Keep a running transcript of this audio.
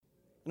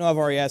I know I've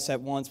already asked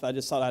that once, but I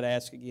just thought I'd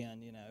ask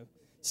again,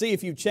 See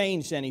if you've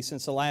changed any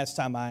since the last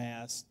time I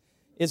asked.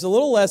 It's a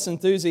little less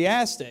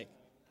enthusiastic.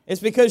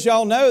 It's because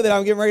y'all know that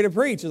I'm getting ready to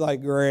preach. It's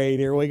like, great,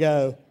 here we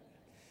go.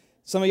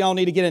 Some of y'all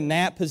need to get a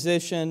nap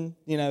position,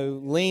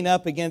 lean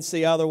up against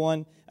the other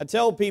one. I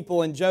tell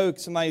people in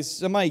jokes,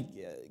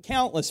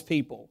 countless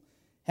people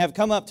have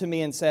come up to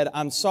me and said,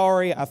 I'm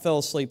sorry I fell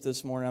asleep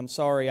this morning. I'm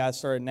sorry I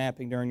started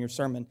napping during your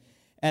sermon.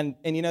 And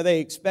they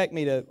expect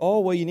me to,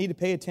 you need to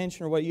pay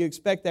attention or what. You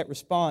expect that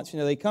response.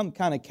 They come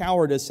kind of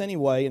cowardice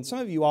anyway. And some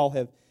of you all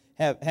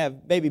have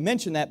maybe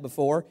mentioned that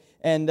before.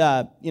 And,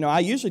 I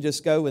usually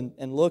just go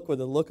and look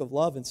with a look of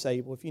love and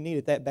say, well, if you need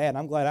it that bad,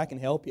 I'm glad I can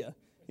help you.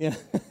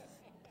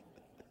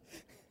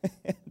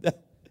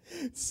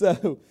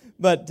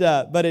 But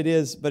it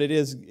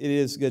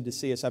is good to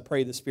see us. I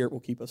pray the Spirit will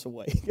keep us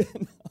awake.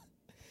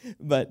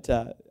 But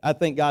I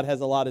think God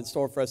has a lot in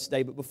store for us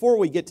today. But before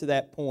we get to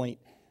that point,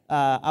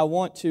 I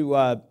want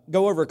to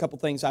go over a couple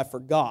things I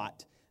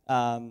forgot.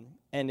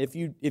 And if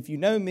you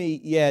know me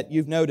yet,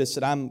 you've noticed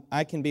that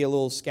I can be a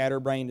little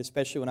scatterbrained,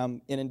 especially when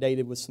I'm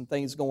inundated with some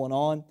things going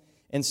on.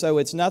 And so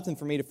it's nothing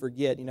for me to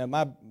forget.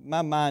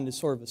 My mind is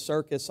sort of a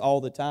circus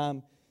all the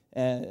time.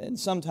 And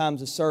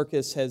sometimes the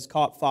circus has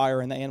caught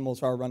fire and the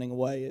animals are running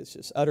away. It's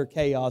just utter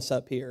chaos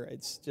up here.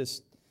 It's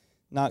just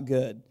not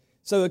good.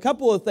 So a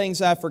couple of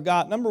things I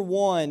forgot. Number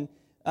one,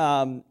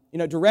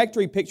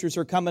 directory pictures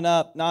are coming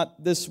up,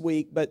 not this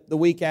week, but the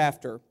week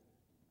after.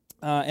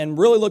 And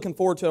really looking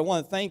forward to it. I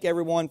want to thank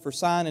everyone for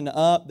signing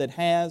up that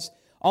has.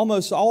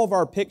 Almost all of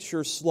our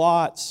picture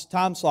slots,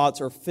 time slots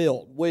are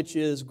filled, which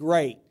is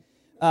great.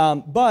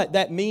 But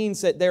that means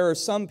that there are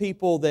some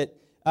people that,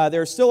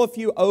 there are still a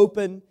few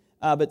open,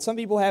 but some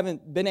people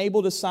haven't been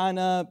able to sign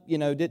up,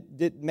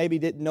 maybe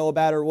didn't know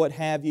about it or what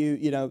have you.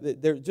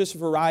 There's just a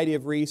variety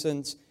of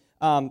reasons.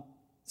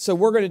 So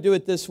we're going to do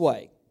it this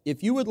way.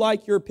 If you would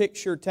like your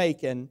picture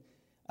taken,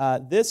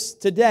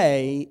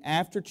 today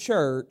after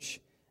church,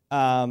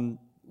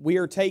 we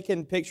are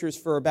taking pictures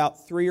for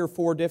about 3 or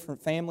 4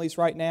 different families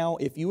right now.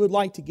 If you would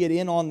like to get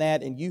in on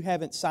that and you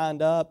haven't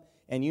signed up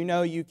and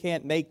you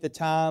can't make the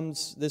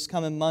times this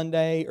coming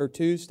Monday or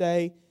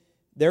Tuesday,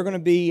 they're going to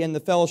be in the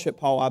fellowship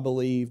hall, I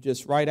believe,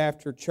 just right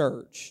after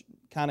church.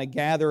 Kind of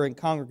gather and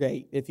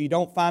congregate. If you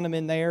don't find them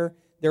in there,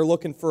 they're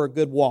looking for a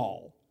good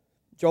wall.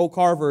 Joel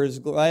Carver is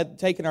glad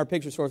taking our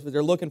pictures for us, but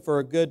they're looking for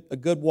a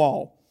good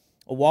wall.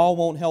 A wall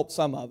won't help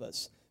some of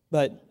us,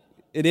 but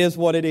it is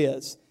what it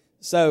is.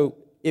 So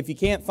if you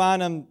can't find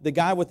them, the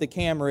guy with the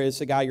camera is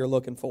the guy you're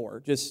looking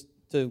for, just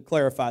to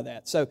clarify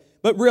that. So,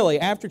 but really,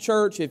 after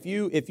church, if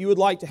you would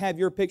like to have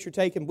your picture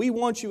taken, we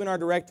want you in our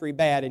directory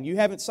bad, and you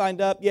haven't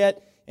signed up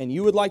yet, and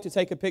you would like to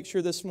take a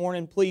picture this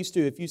morning, please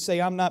do. If you say,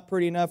 I'm not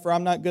pretty enough or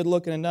I'm not good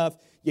looking enough,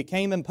 you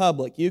came in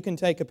public, you can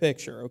take a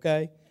picture,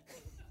 okay?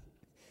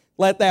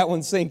 Let that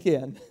one sink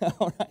in.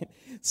 All right.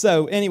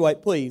 So anyway,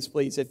 please,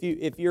 if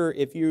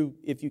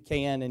you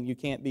can and you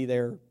can't be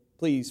there,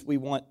 please, we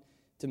want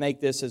to make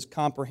this as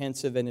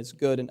comprehensive and as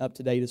good and up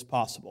to date as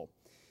possible.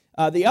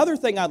 The other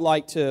thing I'd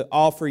like to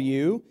offer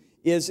you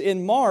is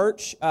in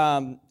March,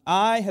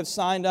 I have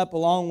signed up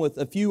along with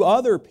a few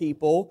other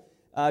people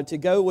to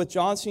go with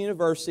Johnson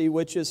University,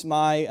 which is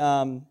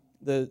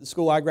the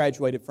school I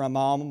graduated from, my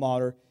alma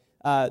mater.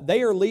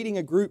 They are leading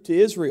a group to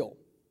Israel.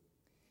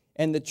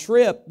 And the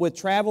trip with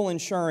travel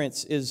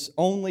insurance is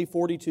only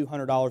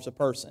 $4,200 a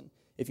person.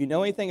 If you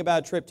know anything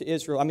about a trip to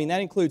Israel, that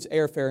includes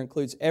airfare,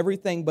 includes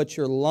everything but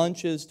your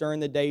lunches during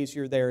the days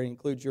you're there. It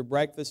includes your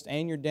breakfast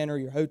and your dinner,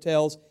 your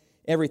hotels,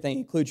 everything.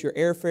 It includes your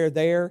airfare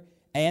there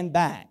and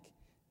back.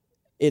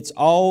 It's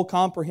all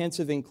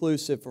comprehensive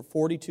inclusive for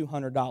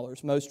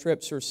 $4,200. Most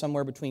trips are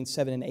somewhere between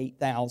 $7,000 and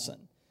 $8,000.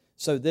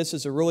 So this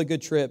is a really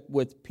good trip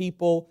with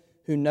people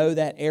who know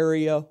that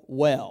area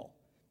well.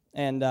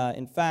 And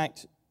in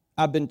fact,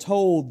 I've been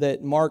told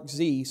that Mark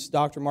Zeiss,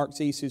 Dr. Mark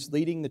Zeiss, who's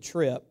leading the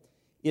trip,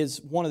 is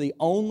one of the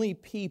only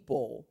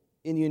people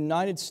in the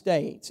United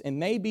States, and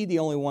may be the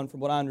only one from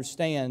what I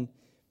understand,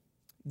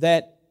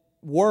 that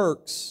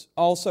works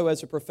also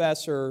as a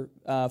professor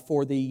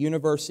for the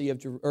University of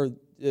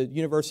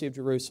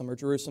Jerusalem or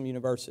Jerusalem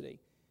University,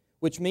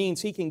 which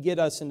means he can get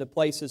us into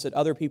places that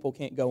other people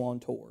can't go on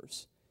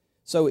tours.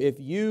 So if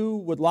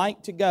you would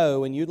like to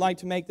go and you'd like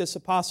to make this a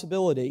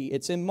possibility,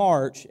 it's in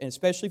March, and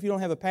especially if you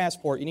don't have a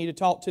passport, you need to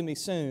talk to me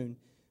soon.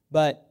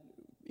 But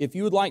if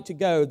you would like to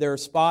go, there are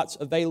spots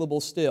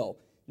available still.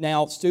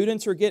 Now,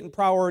 students are getting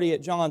priority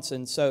at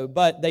Johnson,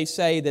 but they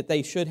say that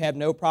they should have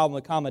no problem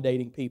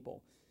accommodating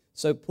people.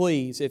 So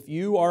please, if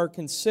you are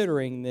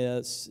considering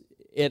this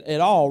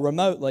at all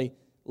remotely,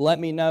 let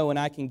me know and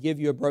I can give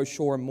you a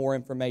brochure and more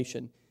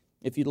information.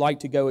 If you'd like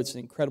to go, it's an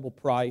incredible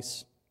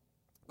price.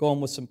 Going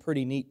with some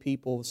pretty neat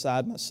people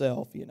beside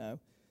myself, So,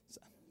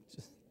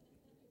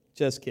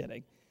 just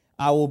kidding.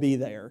 I will be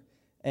there.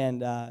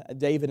 And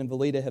David and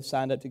Valita have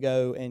signed up to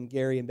go, and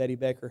Gary and Betty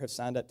Becker have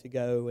signed up to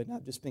go. And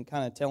I've just been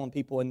kind of telling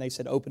people, and they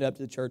said, open it up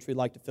to the church. We'd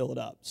like to fill it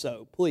up.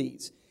 So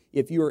please,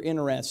 if you are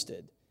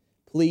interested,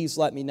 please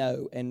let me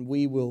know, and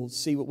we will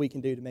see what we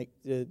can do to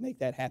make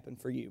that happen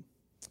for you.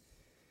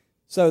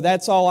 So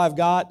that's all I've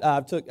got.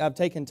 I've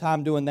taken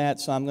time doing that,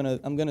 so I'm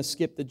gonna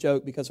skip the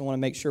joke because I want to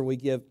make sure we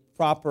give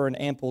proper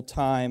and ample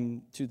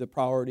time to the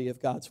priority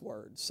of God's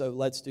Word. So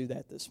let's do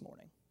that this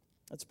morning.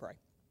 Let's pray.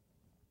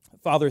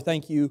 Father,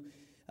 thank you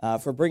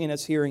for bringing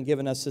us here and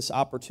giving us this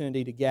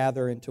opportunity to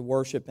gather and to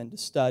worship and to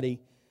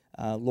study,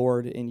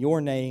 Lord, in your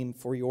name,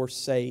 for your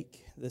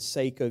sake, the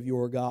sake of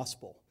your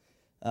gospel.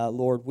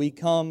 Lord, we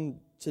come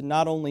to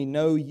not only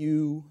know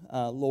you,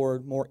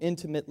 Lord, more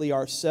intimately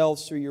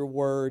ourselves through your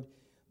word,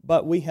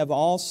 but we have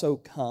also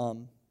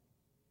come,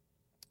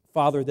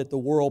 Father, that the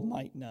world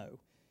might know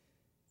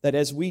that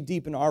as we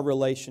deepen our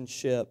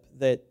relationship,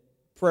 that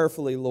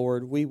prayerfully,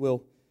 Lord, we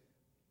will,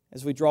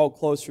 as we draw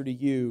closer to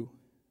you,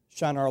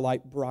 shine our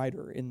light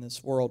brighter in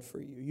this world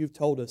for you. You've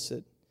told us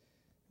that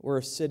we're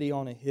a city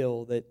on a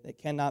hill that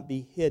cannot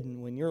be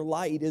hidden when your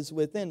light is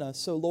within us.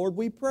 So, Lord,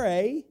 we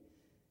pray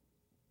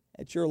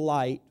that your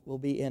light will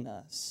be in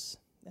us,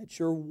 that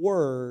your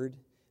word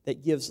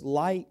that gives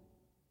light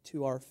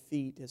to our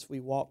feet as we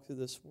walk through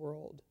this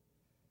world,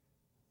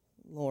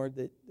 Lord,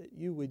 that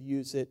you would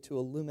use it to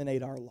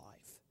illuminate our life.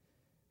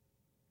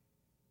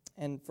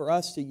 And for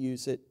us to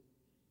use it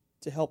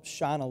to help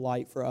shine a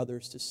light for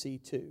others to see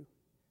too.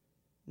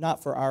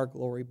 Not for our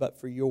glory,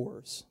 but for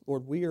yours.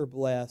 Lord, we are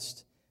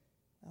blessed.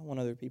 I want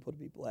other people to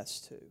be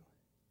blessed too.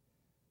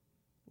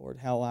 Lord,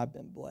 how I've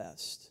been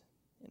blessed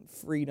in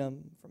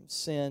freedom from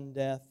sin,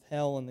 death,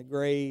 hell, and the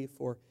grave,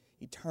 for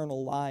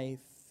eternal life,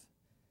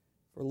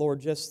 for,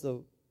 Lord, just the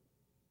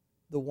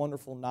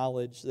wonderful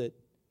knowledge that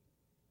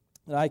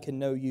I can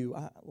know you.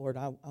 Lord,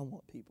 I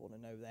want people to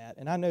know that.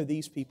 And I know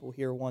these people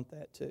here want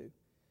that too.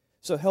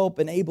 So help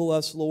enable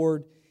us,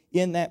 Lord,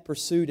 in that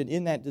pursuit and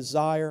in that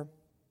desire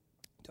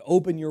to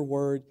open your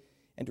word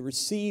and to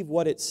receive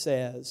what it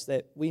says,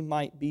 that we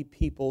might be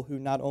people who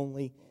not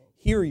only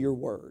hear your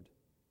word,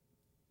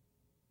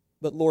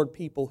 but, Lord,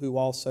 people who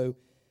also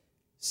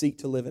seek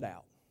to live it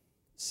out,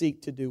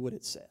 seek to do what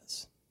it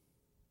says.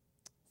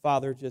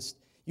 Father, just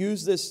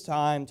use this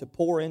time to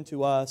pour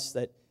into us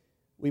that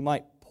we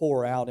might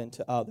pour out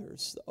into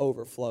others the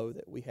overflow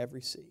that we have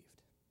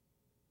received.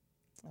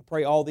 I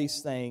pray all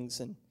these things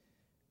and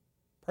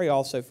pray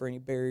also for any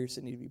barriers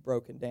that need to be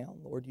broken down.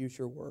 Lord, use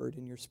your word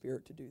and your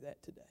spirit to do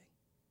that today.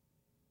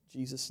 In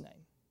Jesus'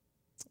 name,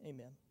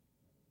 amen.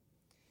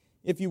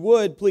 If you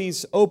would,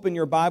 please open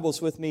your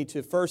Bibles with me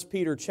to 1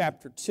 Peter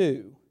chapter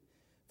 2.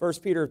 1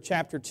 Peter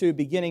chapter 2,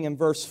 beginning in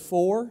verse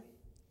 4.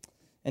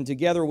 And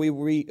together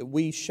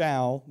we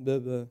shall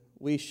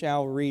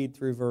read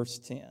through verse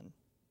 10.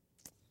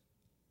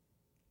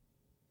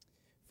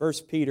 1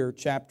 Peter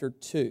chapter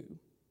 2,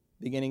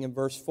 beginning in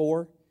verse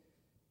 4.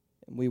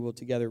 And we will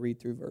together read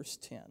through verse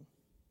 10.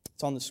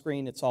 It's on the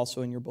screen. It's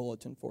also in your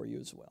bulletin for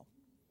you as well.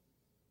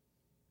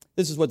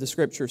 This is what the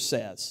Scripture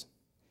says.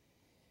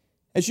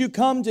 As you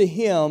come to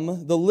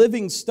Him, the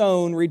living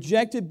stone,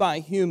 rejected by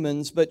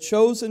humans, but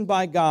chosen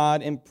by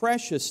God and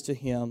precious to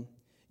Him,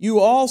 you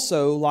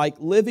also, like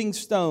living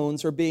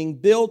stones, are being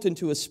built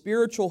into a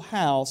spiritual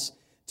house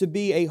to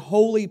be a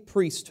holy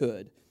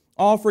priesthood,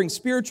 offering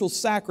spiritual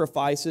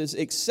sacrifices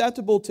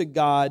acceptable to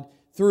God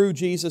through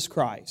Jesus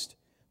Christ.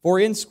 For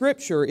in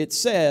Scripture it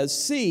says,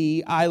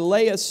 "See, I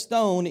lay a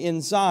stone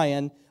in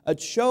Zion, a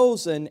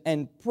chosen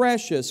and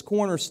precious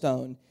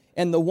cornerstone,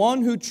 and the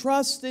one who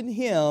trusts in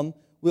Him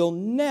will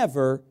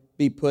never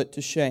be put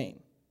to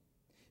shame."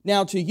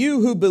 Now to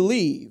you who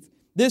believe,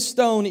 this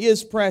stone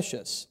is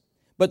precious.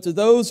 But to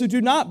those who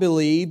do not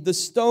believe, the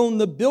stone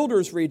the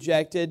builders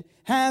rejected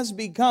has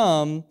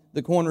become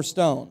the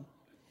cornerstone,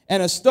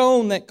 and a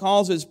stone that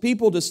causes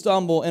people to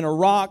stumble, and a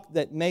rock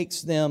that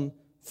makes them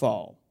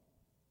fall.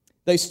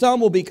 They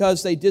stumble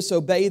because they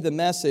disobey the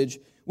message,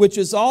 which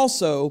is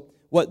also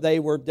what they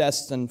were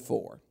destined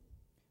for.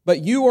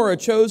 But you are a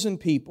chosen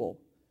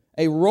people,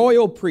 a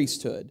royal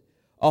priesthood,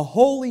 a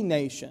holy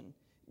nation,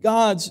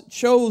 God's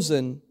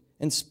chosen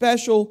and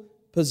special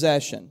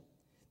possession,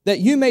 that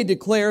you may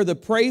declare the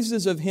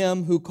praises of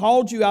Him who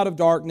called you out of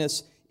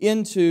darkness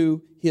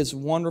into His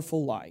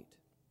wonderful light.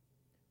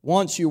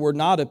 Once you were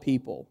not a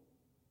people,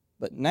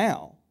 but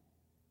now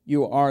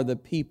you are the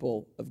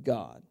people of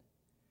God.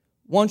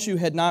 Once you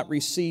had not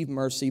received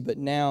mercy, but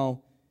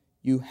now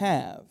you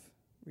have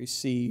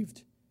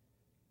received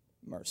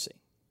mercy.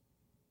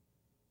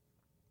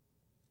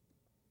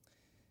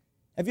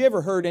 Have you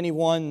ever heard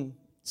anyone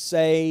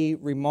say,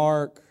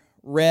 remark,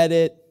 read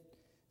it,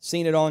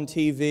 seen it on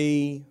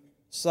TV,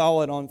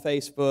 saw it on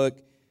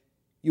Facebook,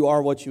 you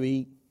are what you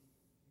eat?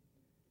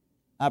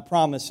 I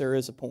promise there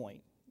is a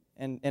point,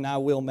 and I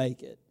will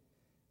make it.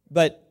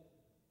 But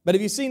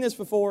have you seen this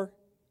before?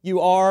 You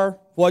are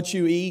what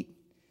you eat.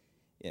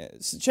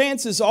 Yes.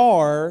 Chances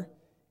are,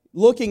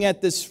 looking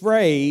at this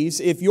phrase,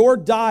 if your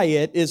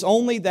diet is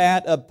only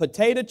that of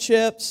potato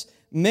chips,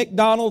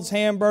 McDonald's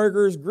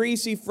hamburgers,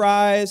 greasy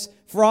fries,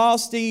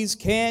 Frosties,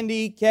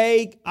 candy,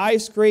 cake,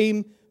 ice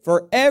cream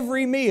for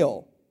every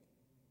meal,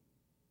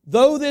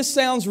 though this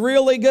sounds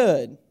really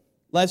good,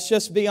 let's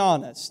just be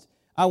honest.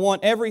 I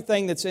want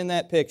everything that's in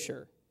that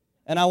picture,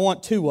 and I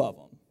want 2 of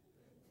them.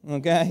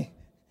 Okay?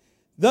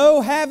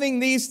 though having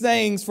these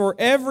things for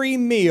every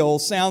meal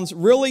sounds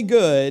really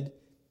good,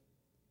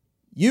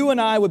 you and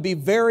I would be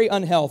very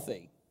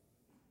unhealthy.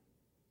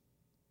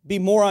 Be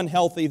more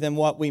unhealthy than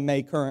what we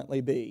may currently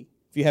be,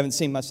 if you haven't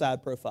seen my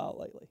side profile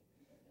lately.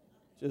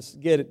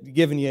 Just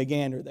giving you a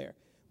gander there.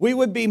 We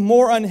would be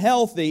more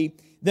unhealthy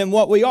than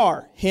what we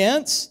are.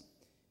 Hence,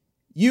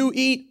 you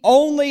eat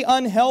only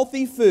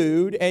unhealthy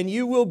food and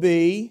you will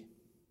be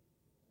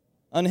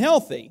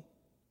unhealthy.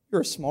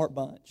 You're a smart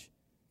bunch,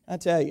 I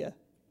tell you.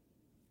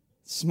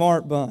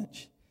 Smart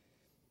bunch.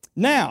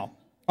 Now,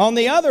 on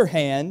the other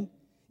hand,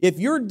 if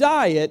your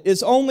diet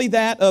is only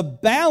that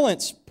of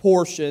balanced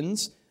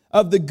portions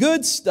of the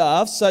good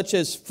stuff, such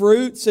as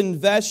fruits and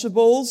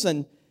vegetables,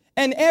 and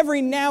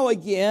every now and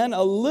again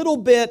a little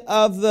bit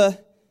of the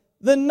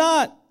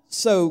not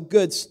so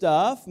good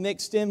stuff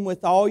mixed in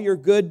with all your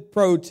good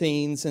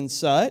proteins and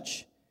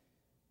such,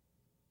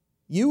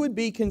 you would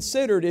be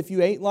considered, if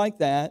you ate like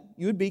that,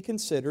 you would be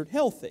considered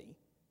healthy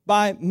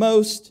by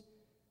most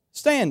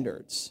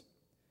standards.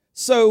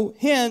 So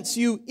hence,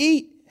 you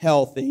eat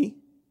healthy,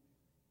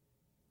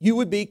 you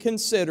would be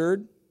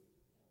considered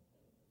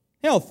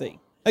healthy.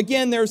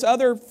 Again, there's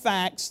other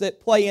facts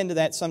that play into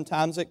that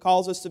sometimes that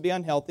cause us to be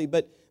unhealthy,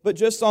 but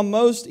just on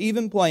most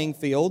even playing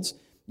fields,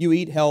 you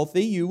eat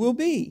healthy, you will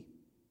be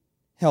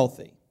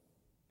healthy.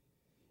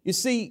 You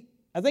see,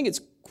 I think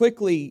it's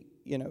quickly,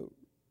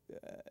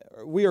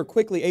 we are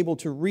quickly able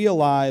to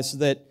realize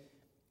that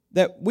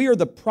we are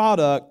the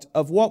product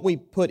of what we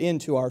put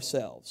into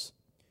ourselves.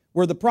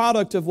 We're the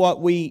product of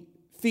what we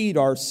feed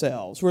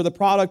ourselves. We're the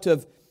product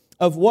of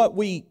what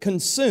we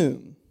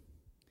consume.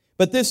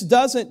 But this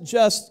doesn't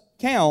just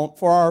count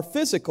for our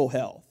physical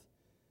health,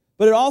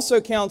 but it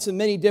also counts in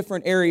many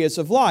different areas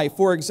of life.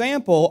 For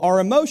example, our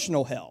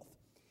emotional health.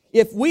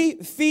 If we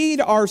feed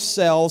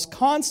ourselves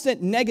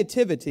constant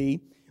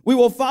negativity, we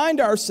will find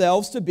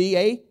ourselves to be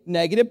a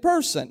negative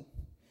person.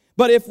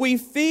 But if we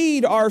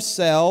feed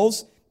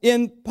ourselves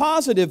in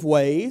positive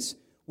ways,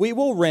 we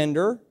will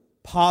render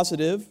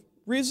positive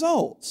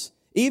results.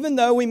 Even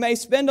though we may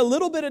spend a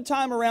little bit of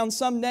time around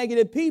some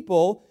negative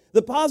people,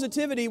 the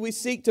positivity we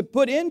seek to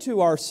put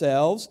into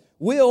ourselves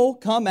will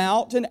come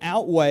out and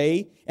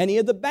outweigh any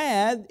of the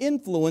bad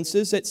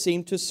influences that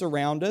seem to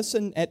surround us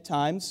and at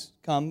times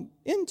come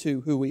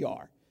into who we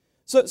are.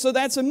 So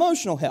that's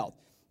emotional health.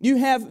 You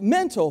have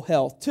mental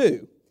health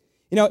too.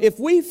 If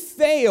we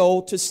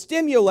fail to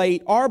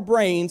stimulate our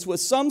brains with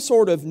some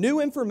sort of new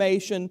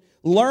information,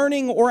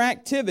 learning, or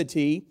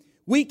activity,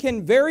 we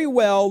can very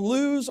well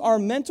lose our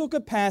mental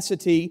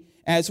capacity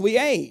as we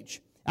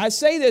age. I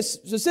say this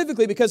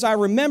specifically because I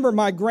remember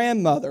my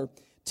grandmother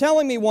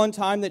telling me one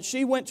time that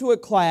she went to a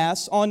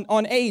class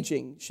on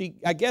aging. She,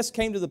 I guess,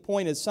 came to the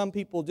point, as some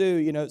people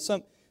do,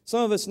 some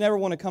of us never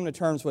want to come to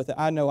terms with it.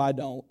 I know I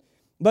don't.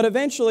 But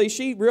eventually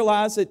she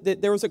realized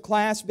that there was a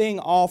class being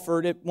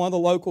offered at one of the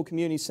local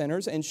community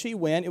centers, and she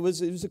went. It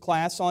was a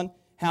class on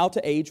how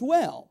to age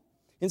well.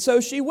 And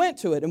so she went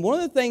to it. And one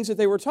of the things that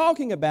they were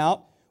talking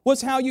about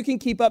was how you can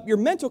keep up your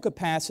mental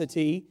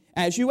capacity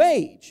as you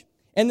age.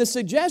 And the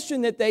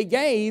suggestion that they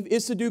gave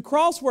is to do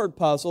crossword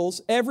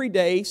puzzles every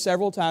day,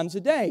 several times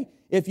a day.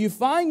 If you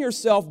find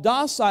yourself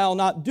docile,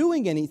 not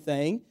doing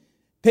anything,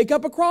 pick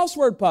up a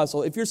crossword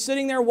puzzle. If you're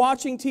sitting there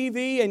watching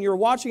TV and you're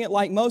watching it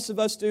like most of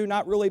us do,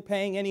 not really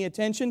paying any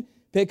attention,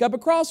 pick up a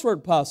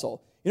crossword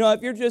puzzle.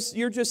 If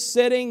you're just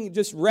sitting,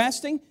 just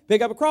resting,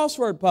 pick up a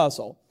crossword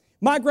puzzle.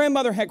 My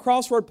grandmother had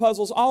crossword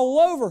puzzles all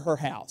over her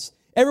house.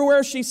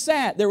 Everywhere she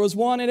sat, there was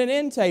one at an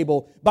end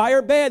table. By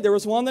her bed, there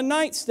was one on the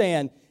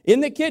nightstand. In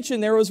the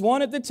kitchen, there was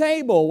one at the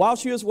table while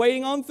she was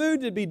waiting on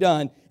food to be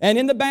done. And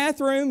in the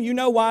bathroom, you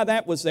know why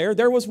that was there.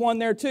 There was one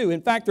there too.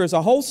 In fact, there's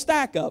a whole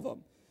stack of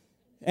them.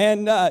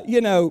 And,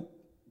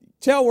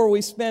 tell where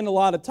we spend a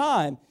lot of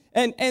time.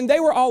 And they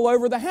were all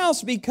over the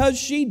house because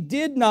she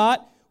did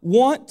not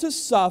want to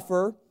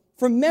suffer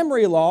from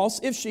memory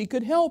loss if she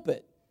could help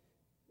it.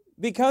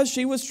 Because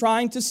she was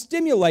trying to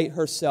stimulate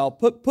herself,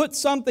 put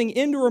something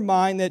into her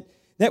mind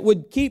that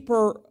would keep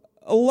her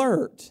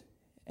alert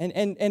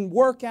and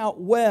work out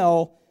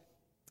well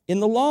in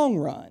the long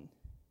run.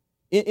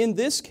 In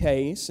this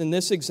case, in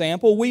this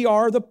example, we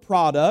are the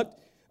product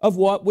of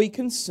what we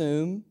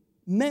consume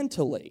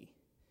mentally.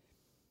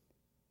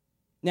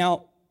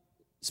 Now,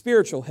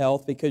 spiritual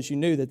health, because you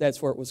knew that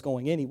that's where it was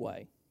going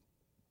anyway.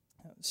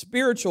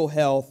 Spiritual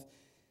health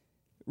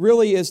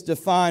really is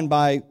defined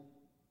by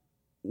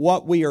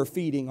what we are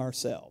feeding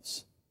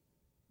ourselves,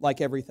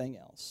 like everything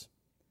else.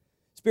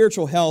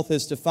 Spiritual health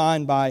is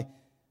defined by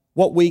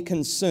what we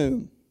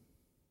consume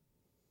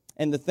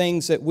and the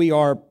things that we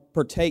are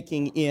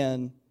partaking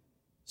in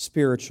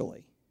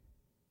spiritually.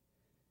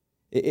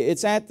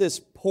 It's at this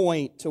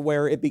point to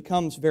where it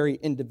becomes very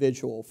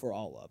individual for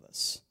all of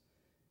us.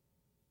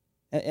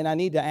 And I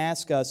need to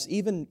ask us,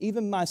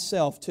 even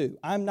myself too,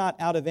 I'm not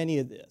out of any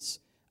of this.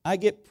 I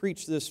get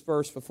preached this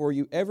first before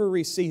you ever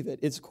receive it.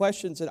 It's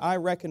questions that I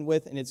reckon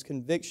with, and it's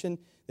conviction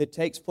that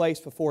takes place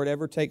before it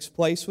ever takes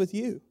place with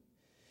you.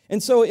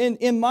 And so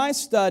in my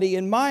study,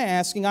 in my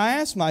asking, I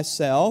ask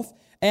myself,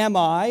 Am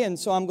I, and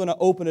so I'm going to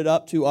open it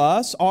up to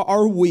us,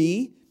 are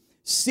we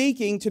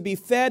seeking to be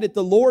fed at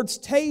the Lord's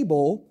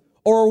table,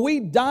 or are we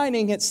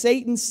dining at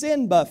Satan's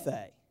sin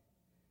buffet?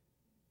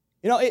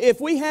 You know, if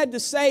we had to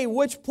say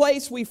which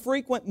place we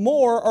frequent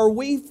more, are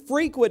we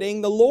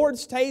frequenting the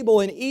Lord's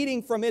table and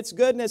eating from its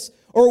goodness,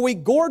 or are we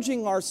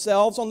gorging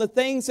ourselves on the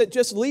things that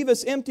just leave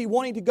us empty,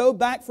 wanting to go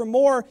back for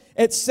more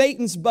at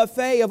Satan's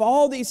buffet of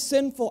all these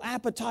sinful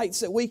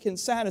appetites that we can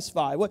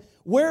satisfy?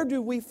 Where do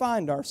we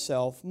find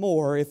ourselves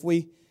more if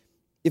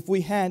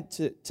we had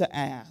to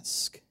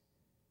ask?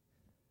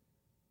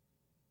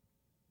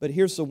 But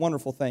here's the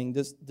wonderful thing.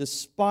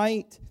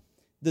 Despite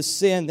the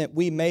sin that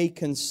we may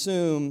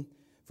consume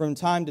from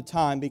time to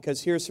time,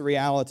 because here's the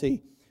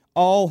reality,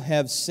 all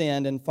have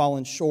sinned and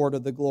fallen short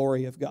of the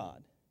glory of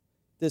God.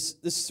 This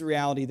is the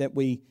reality that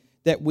we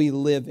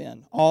live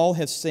in. All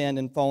have sinned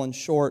and fallen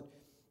short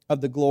of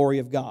the glory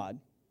of God.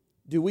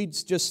 Do we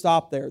just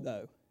stop there,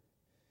 though?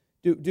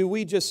 Do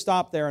we just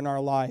stop there in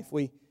our life?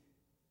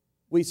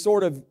 We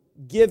sort of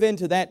give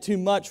into that too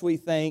much, we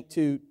think,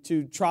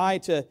 to try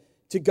to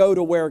go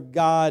to where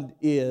God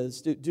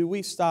is. Do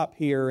we stop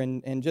here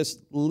and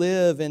just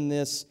live in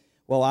this,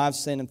 well, I've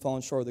sinned and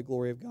fallen short of the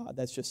glory of God,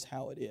 that's just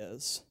how it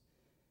is?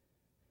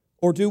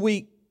 Or do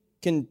we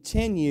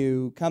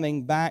continue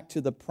coming back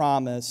to the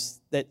promise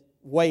that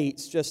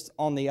waits just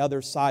on the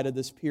other side of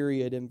this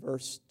period in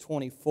verse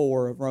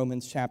 24 of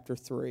Romans chapter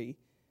 3?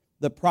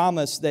 The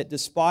promise that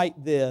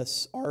despite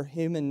this, our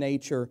human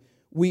nature,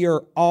 we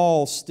are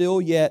all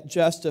still yet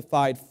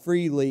justified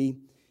freely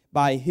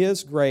by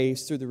His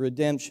grace through the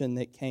redemption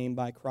that came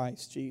by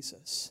Christ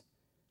Jesus.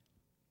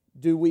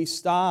 Do we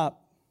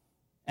stop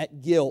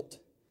at guilt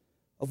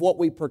of what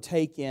we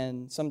partake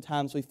in?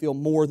 Sometimes we feel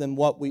more than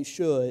what we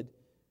should.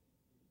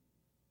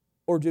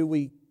 Or do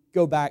we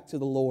go back to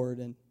the Lord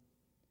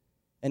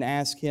and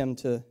ask Him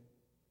to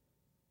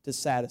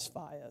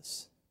satisfy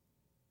us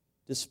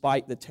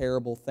despite the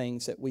terrible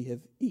things that we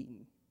have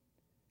eaten,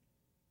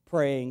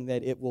 praying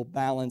that it will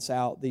balance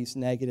out these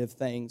negative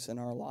things in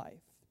our life?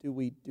 Do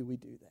we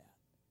do that?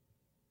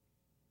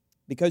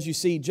 Because you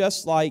see,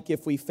 just like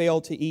if we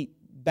fail to eat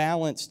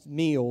balanced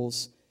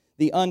meals,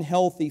 the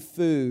unhealthy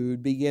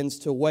food begins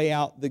to weigh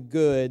out the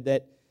good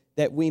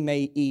that we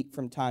may eat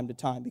from time to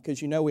time.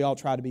 Because you know we all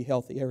try to be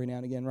healthy every now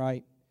and again,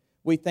 right?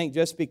 We think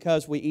just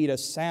because we eat a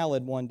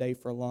salad one day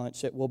for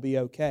lunch, it will be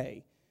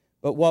okay.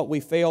 But what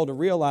we fail to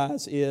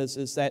realize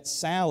is that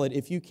salad,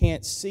 if you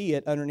can't see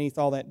it underneath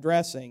all that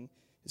dressing,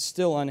 is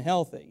still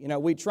unhealthy. You know,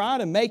 we try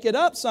to make it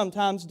up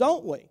sometimes,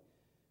 don't we?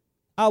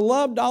 I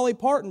love Dolly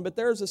Parton, but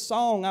there's a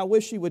song I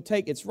wish she would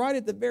take. It's right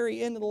at the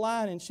very end of the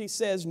line, and she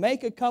says,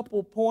 make a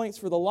couple points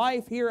for the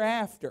life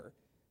hereafter.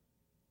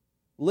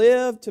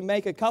 Live to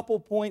make a couple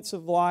points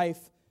of life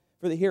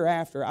for the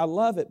hereafter. I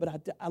love it,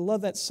 but I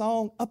love that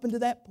song up until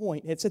that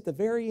point. It's at the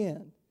very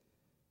end.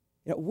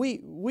 You know,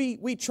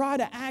 we try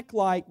to act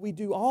like we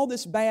do all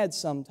this bad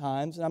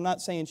sometimes, and I'm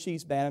not saying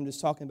she's bad, I'm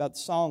just talking about the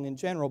song in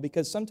general,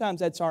 because sometimes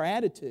that's our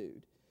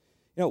attitude.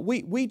 You know,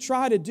 we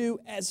try to do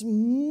as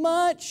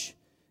much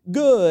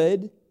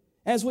good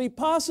as we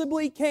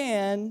possibly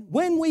can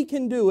when we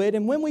can do it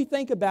and when we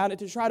think about it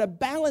to try to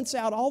balance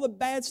out all the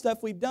bad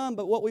stuff we've done.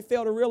 But what we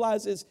fail to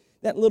realize is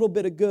that little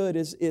bit of good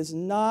is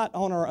not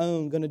on our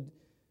own going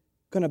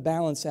to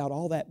balance out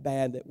all that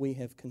bad that we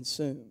have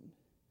consumed.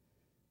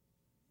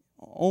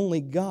 Only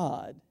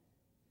God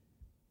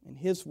and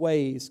His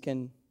ways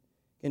can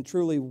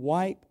truly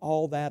wipe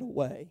all that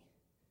away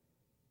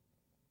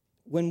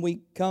when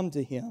we come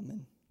to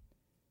Him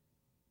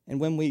and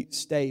when we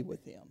stay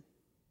with Him.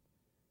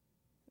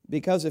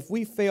 Because if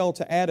we fail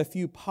to add a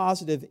few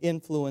positive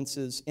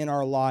influences in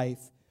our life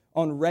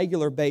on a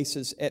regular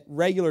basis, at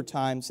regular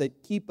times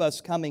that keep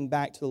us coming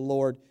back to the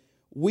Lord,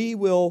 we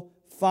will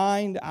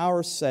find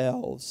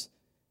ourselves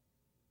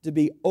to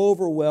be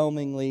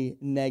overwhelmingly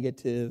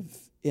negative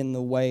in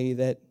the way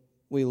that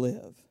we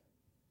live.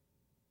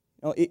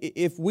 You know,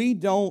 if we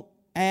don't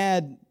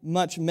add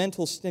much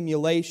mental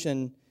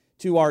stimulation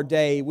to our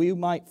day, we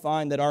might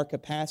find that our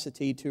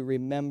capacity to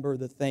remember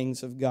the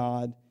things of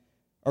God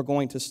are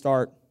going to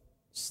start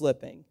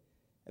slipping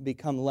and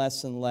become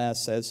less and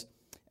less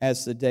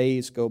as the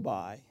days go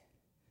by.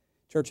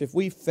 Church, if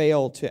we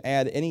fail to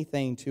add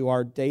anything to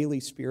our daily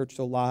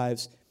spiritual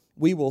lives,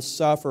 we will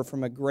suffer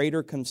from a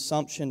greater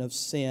consumption of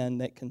sin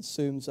that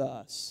consumes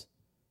us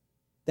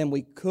than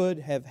we could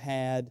have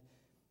had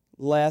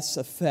less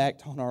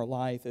effect on our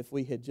life if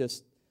we had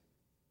just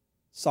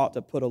sought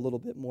to put a little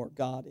bit more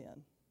God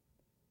in,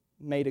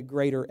 made a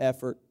greater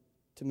effort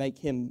to make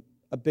Him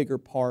a bigger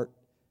part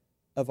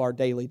of our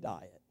daily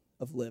diet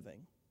of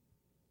living.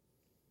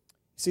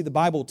 See, the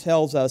Bible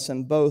tells us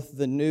in both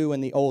the New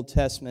and the Old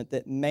Testament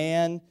that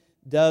man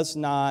does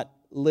not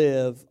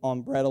live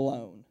on bread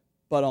alone,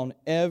 but on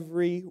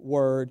every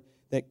word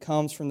that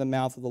comes from the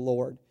mouth of the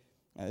Lord.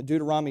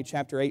 Deuteronomy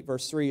chapter 8,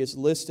 verse 3 is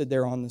listed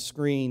there on the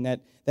screen,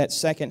 that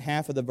second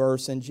half of the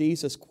verse, and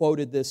Jesus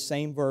quoted this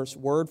same verse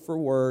word for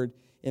word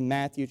in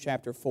Matthew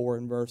chapter 4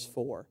 and verse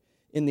 4.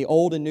 in the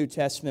Old and New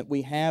Testament,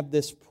 we have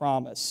this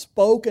promise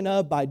spoken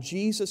of by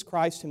Jesus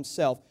Christ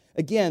Himself.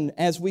 Again,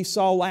 as we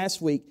saw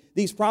last week,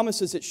 these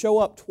promises that show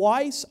up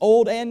twice,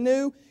 Old and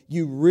New,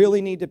 you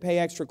really need to pay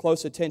extra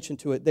close attention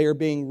to it. They are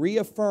being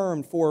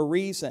reaffirmed for a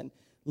reason.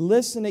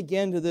 Listen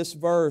again to this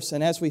verse,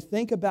 and as we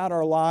think about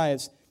our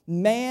lives,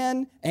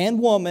 man and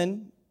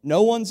woman,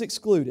 no one's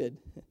excluded.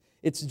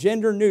 It's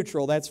gender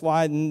neutral. That's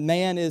why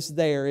man is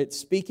there. It's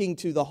speaking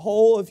to the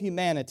whole of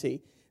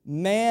humanity.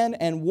 Man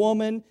and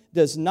woman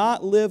does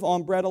not live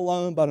on bread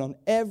alone, but on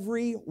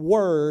every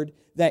word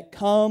that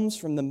comes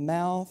from the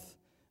mouth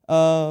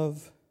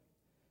of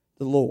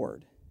the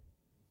Lord.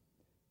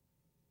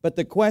 But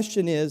the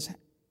question is,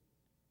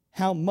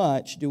 how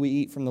much do we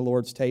eat from the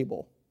Lord's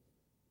table?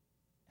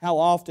 How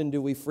often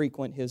do we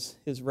frequent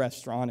His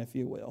restaurant, if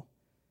you will?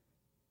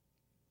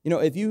 You know,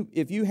 if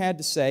you had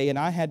to say, and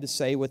I had to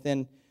say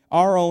within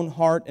our own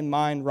heart and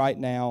mind right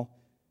now,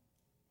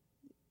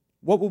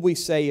 what would we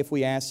say if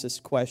we asked this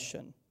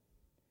question?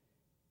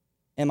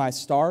 Am I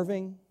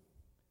starving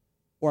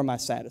or am I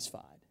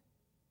satisfied?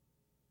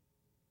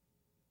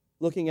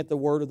 Looking at the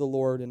Word of the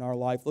Lord in our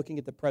life, looking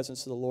at the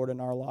presence of the Lord in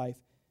our life,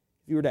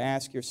 if you were to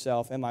ask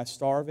yourself, am I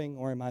starving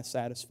or am I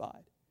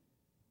satisfied?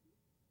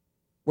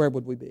 Where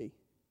would we be?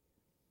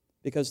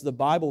 Because the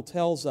Bible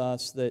tells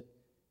us that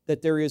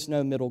there is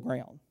no middle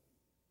ground.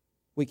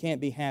 We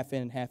can't be half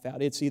in and half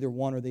out. It's either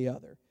one or the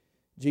other.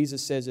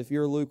 Jesus says, if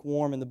you're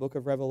lukewarm in the book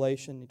of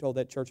Revelation, He told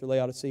that church of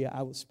Laodicea,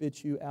 I will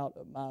spit you out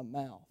of my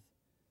mouth.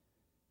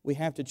 We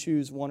have to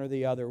choose one or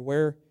the other.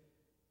 Where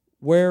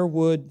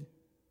would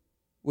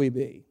we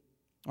be?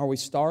 Are we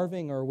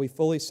starving or are we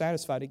fully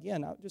satisfied?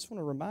 Again, I just want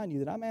to remind you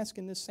that I'm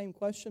asking this same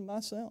question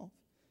myself.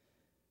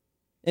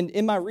 And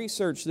in my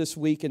research this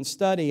week and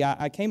study,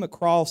 I came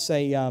across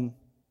a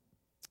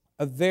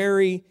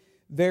very,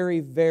 very,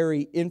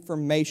 very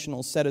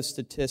informational set of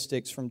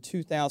statistics from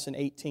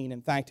 2018.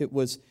 In fact, it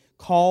was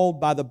called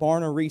by the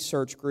Barna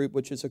Research Group,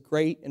 which is a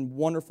great and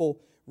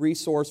wonderful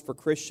resource for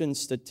Christian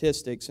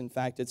statistics. In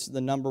fact, it's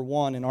the number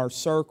one in our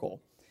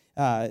circle.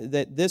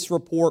 That this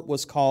report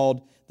was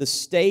called The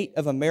State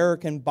of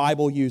American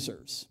Bible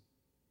Users.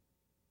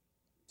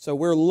 So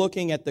we're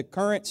looking at the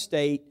current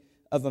state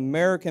of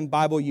American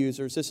Bible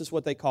users. This is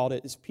what they called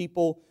it, is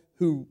people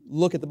who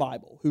look at the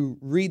Bible, who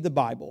read the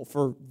Bible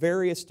for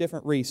various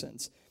different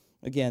reasons.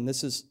 Again,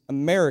 this is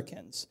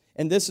Americans.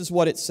 And this is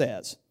what it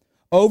says.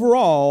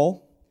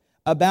 Overall,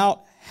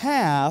 about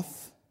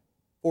half,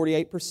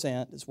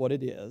 48% is what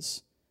it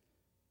is.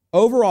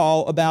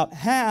 Overall, about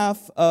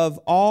half of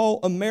all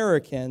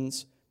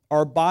Americans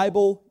are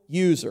Bible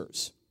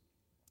users.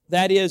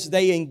 That is,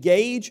 they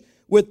engage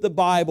with the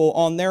Bible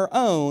on their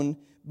own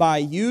by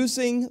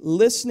using,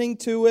 listening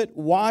to it,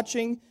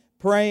 watching,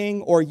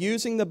 praying, or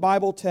using the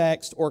Bible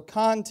text or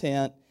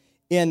content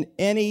in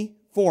any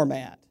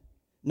format,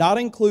 not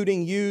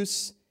including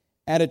use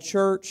at a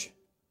church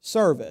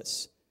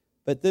service.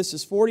 But this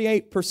is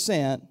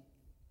 48%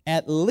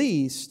 at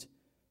least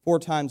 4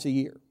 times a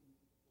year.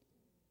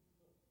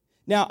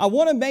 Now, I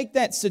want to make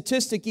that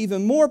statistic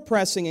even more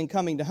pressing and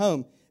coming to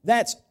home.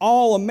 That's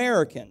all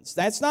Americans.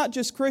 That's not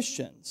just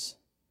Christians.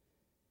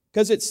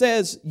 Because it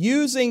says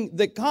using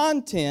the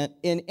content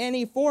in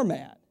any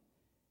format.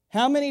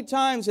 How many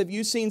times have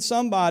you seen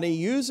somebody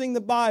using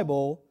the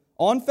Bible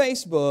on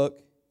Facebook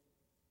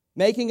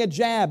making a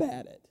jab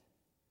at it?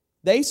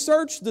 They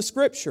searched the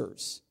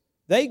Scriptures.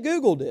 They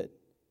Googled it.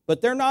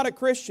 But they're not a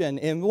Christian,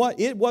 and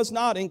it was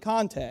not in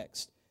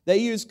context. They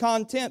use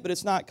content, but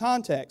it's not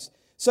context.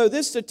 So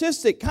this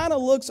statistic kind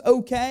of looks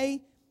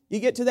okay. You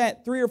get to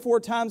that 3 or 4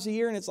 times a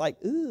year, and it's like,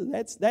 ooh,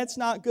 that's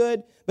not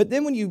good. But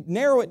then when you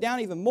narrow it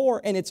down even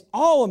more, and it's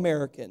all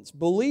Americans,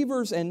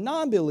 believers and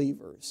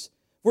non-believers,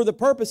 for the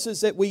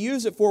purposes that we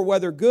use it for,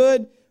 whether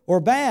good or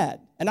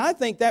bad. And I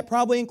think that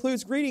probably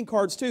includes greeting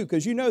cards too,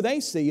 because you know they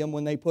see them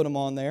when they put them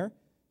on there.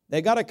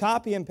 They got to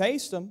copy and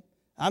paste them.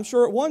 I'm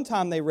sure at one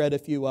time they read a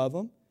few of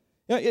them.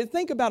 You know,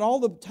 think about all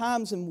the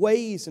times and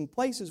ways and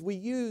places we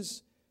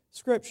use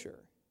Scripture.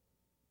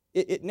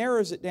 It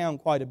narrows it down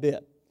quite a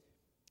bit.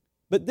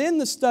 But then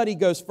the study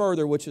goes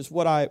further, which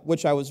I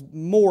was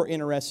more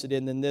interested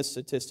in than this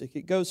statistic.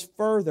 It goes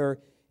further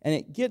and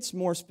it gets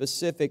more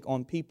specific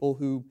on people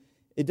who,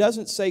 it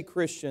doesn't say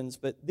Christians,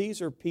 but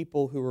these are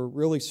people who are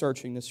really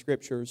searching the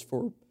Scriptures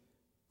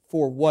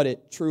for what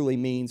it truly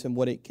means and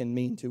what it can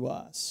mean to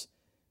us.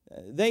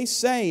 They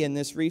say in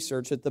this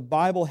research that the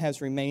Bible has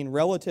remained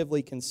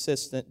relatively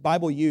consistent.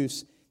 Bible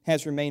use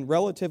has remained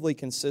relatively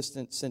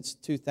consistent since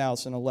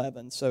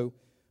 2011. So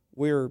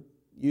we're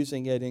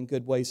using it in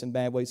good ways and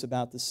bad ways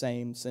about the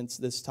same since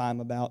this time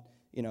about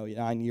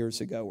 9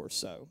 years ago or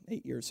so,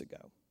 8 years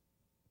ago.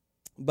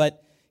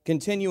 But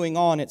continuing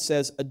on, it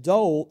says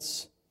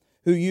adults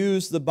who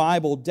use the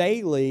Bible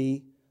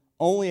daily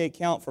only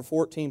account for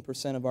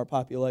 14% of our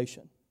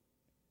population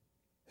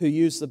who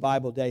use the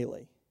Bible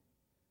daily.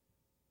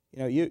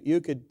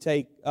 You could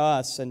take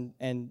us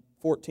and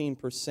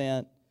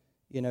 14%,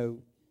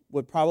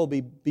 would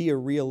probably be a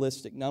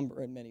realistic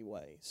number in many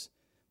ways.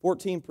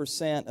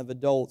 14% of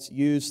adults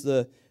use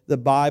the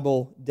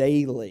Bible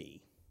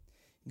daily.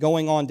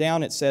 Going on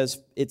down, it says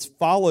it's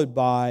followed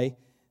by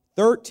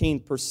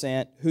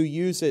 13% who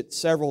use it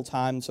several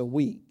times a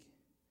week.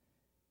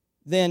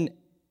 Then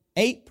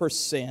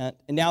 8%,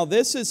 and now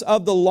this is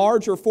of the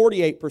larger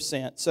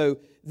 48%. So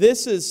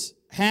this is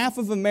half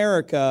of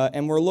America,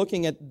 and we're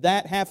looking at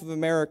that half of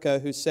America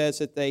who says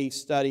that they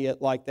study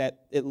it like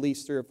that at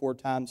least 3 or 4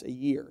 times a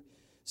year.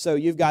 So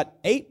you've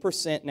got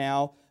 8%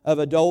 now of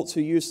adults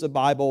who use the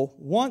Bible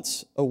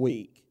once a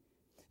week.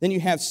 Then you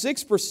have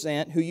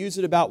 6% who use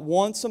it about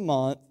once a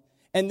month,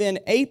 and then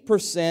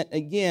 8%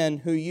 again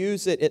who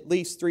use it at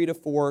least 3 to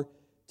 4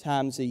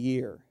 times a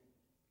year.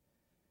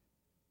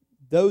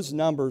 Those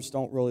numbers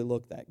don't really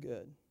look that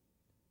good,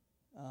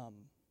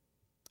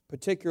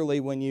 particularly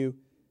when you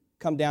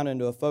come down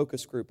into a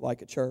focus group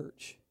like a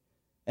church.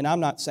 And I'm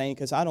not saying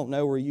because I don't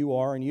know where you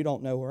are and you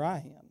don't know where I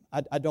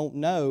am. I don't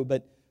know,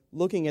 but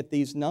looking at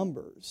these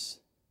numbers,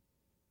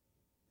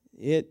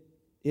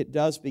 it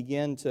does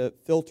begin to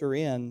filter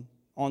in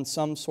on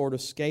some sort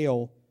of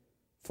scale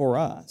for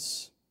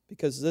us,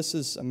 because this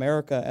is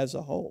America as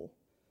a whole.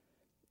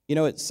 You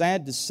know, it's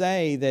sad to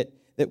say that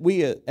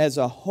we as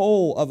a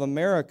whole of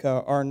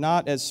America are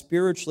not as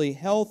spiritually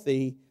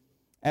healthy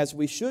as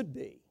we should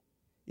be.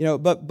 You know,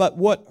 but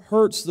what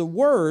hurts the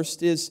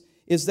worst is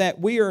that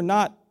we are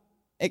not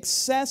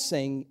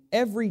accessing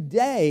every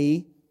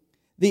day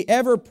the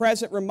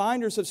ever-present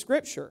reminders of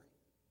Scripture.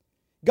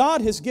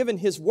 God has given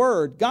His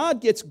Word.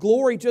 God gets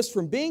glory just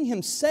from being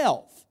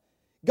Himself.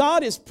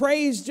 God is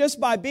praised just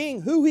by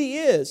being who He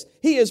is.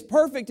 He is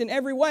perfect in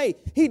every way.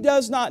 He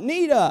does not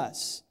need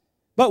us,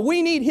 but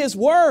we need His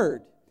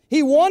Word.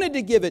 He wanted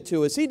to give it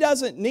to us. He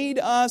doesn't need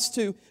us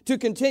to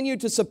continue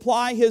to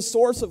supply His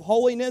source of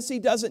holiness. He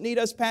doesn't need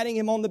us patting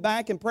Him on the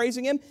back and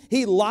praising Him.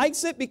 He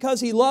likes it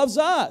because He loves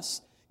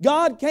us.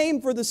 God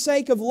came for the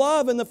sake of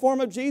love in the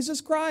form of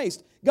Jesus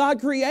Christ. God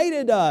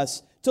created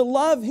us to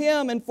love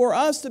Him and for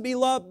us to be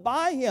loved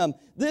by Him.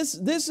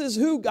 This is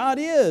who God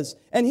is.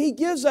 And He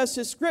gives us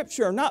His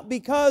Scripture, not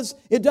because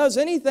it does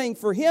anything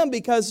for Him,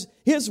 because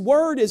His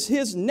Word is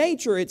His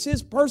nature, it's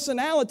His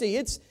personality,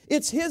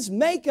 it's His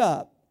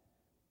makeup.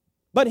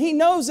 But He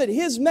knows that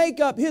His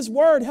makeup, His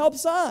Word,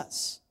 helps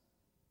us.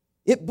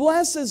 It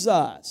blesses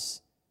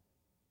us.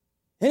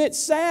 And it's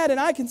sad, and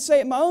I can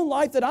say in my own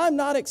life that I'm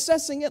not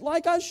accessing it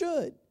like I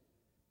should.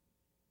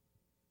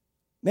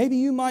 Maybe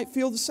you might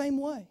feel the same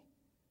way.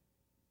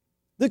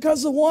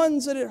 Because the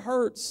ones that it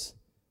hurts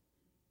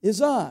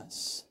is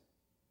us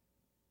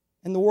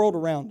and the world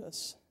around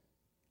us.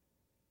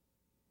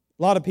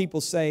 A lot of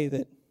people say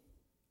that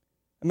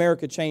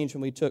America changed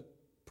when we took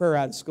prayer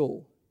out of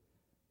school.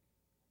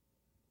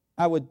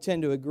 I would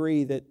tend to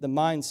agree that the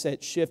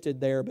mindset shifted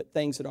there, but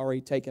things had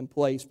already taken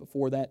place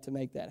before that to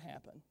make that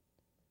happen.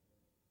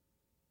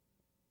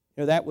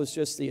 You know, that was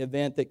just the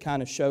event that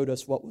kind of showed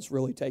us what was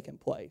really taking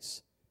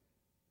place.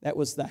 That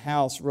was the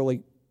house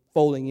really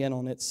folding in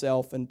on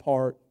itself in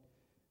part,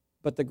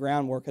 but the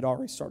groundwork had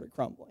already started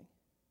crumbling.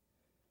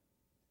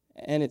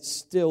 And it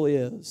still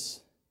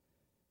is.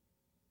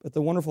 But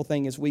the wonderful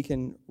thing is we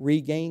can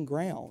regain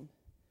ground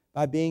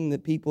by being the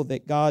people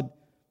that God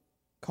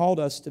called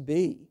us to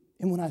be.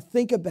 And when I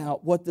think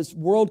about what this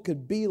world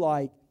could be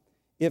like,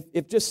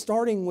 if just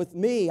starting with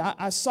me,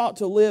 I sought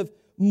to live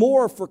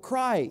more for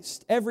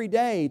Christ every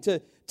day,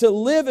 to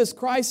live as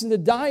Christ and to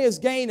die as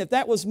gain, if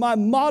that was my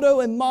motto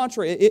and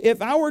mantra,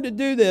 if I were to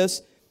do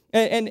this,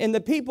 and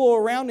the people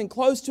around and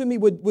close to me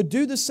would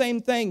do the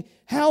same thing,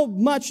 how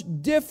much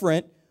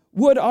different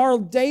would our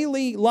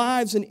daily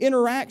lives and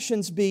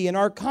interactions be and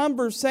our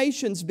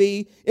conversations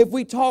be if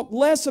we talked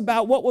less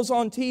about what was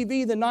on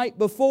TV the night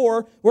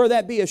before, whether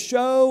that be a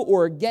show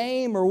or a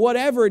game or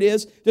whatever it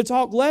is, to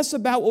talk less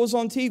about what was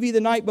on TV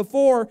the night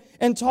before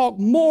and talk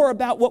more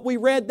about what we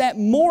read that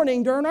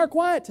morning during our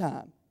quiet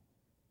time?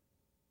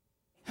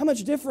 How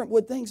much different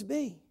would things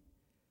be?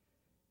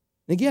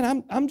 And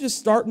again, I'm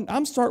starting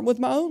with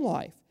my own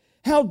life.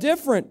 How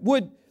different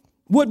would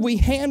we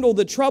handle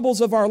the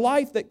troubles of our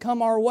life that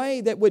come our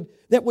way that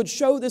would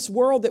show this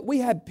world that we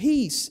have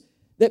peace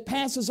that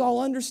passes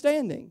all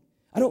understanding?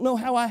 I don't know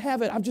how I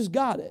have it, I've just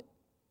got it.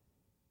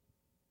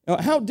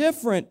 How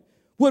different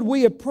would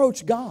we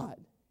approach God?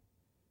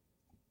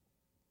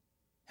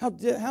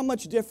 How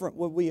much different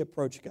would we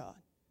approach God?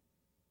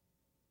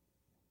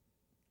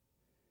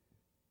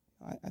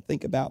 I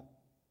think about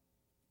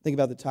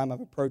the time I've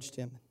approached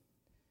Him.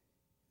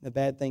 The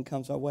bad thing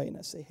comes our way and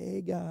I say, "Hey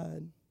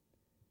God,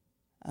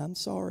 I'm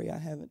sorry I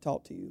haven't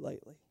talked to you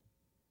lately,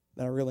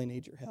 but I really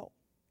need your help."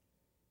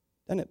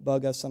 Doesn't it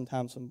bug us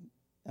sometimes when,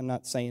 I'm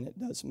not saying it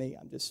does me,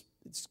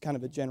 it's kind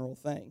of a general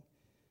thing,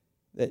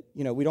 that,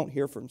 we don't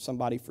hear from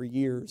somebody for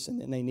years and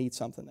then they need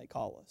something, they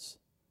call us.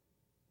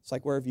 It's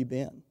like, where have you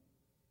been?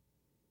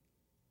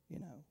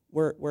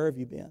 Where have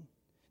you been?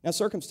 Now,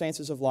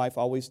 circumstances of life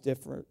always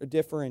differ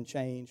and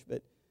change,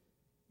 but,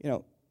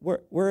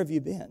 where have you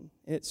been?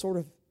 And it sort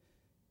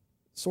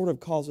of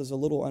causes a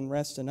little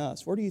unrest in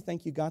us. Where do you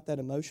think you got that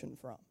emotion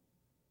from?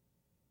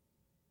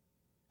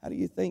 How do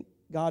you think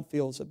God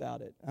feels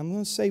about it? I'm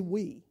going to say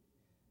we.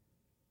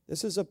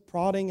 This is a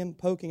prodding and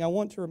poking. I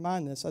want to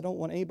remind this. I don't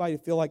want anybody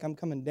to feel like I'm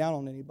coming down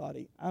on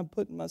anybody. I'm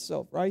putting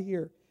myself right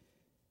here.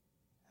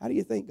 How do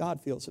you think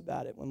God feels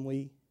about it when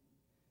we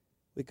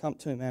come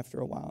to Him after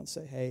a while and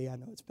say, hey, I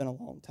know it's been a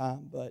long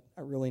time, but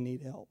I really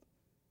need help?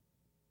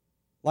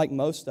 Like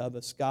most of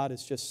us, God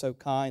is just so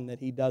kind that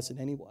He does it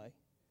anyway.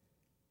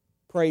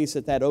 Prays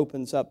that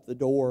opens up the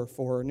door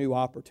for a new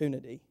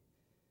opportunity,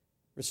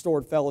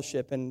 restored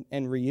fellowship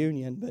and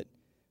reunion.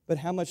 But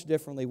how much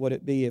differently would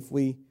it be if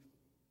we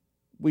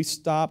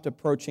stopped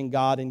approaching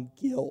God in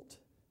guilt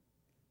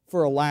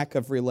for a lack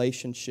of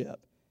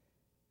relationship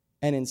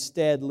and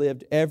instead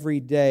lived every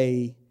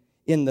day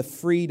in the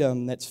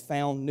freedom that's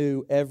found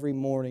new every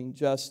morning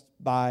just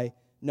by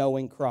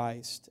knowing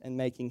Christ and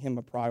making Him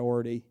a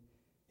priority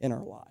in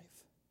our life?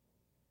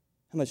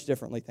 How much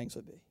differently things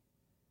would be.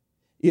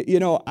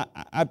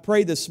 I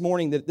pray this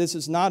morning that this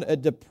is not a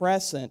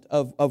depressant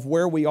of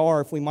where we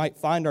are if we might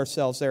find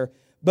ourselves there,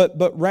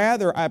 but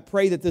rather I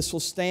pray that this will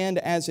stand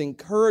as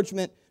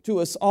encouragement to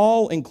us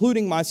all,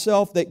 including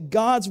myself, that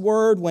God's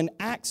Word, when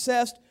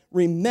accessed,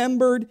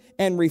 remembered,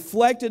 and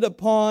reflected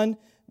upon,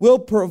 will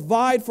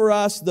provide for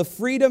us the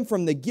freedom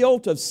from the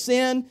guilt of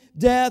sin,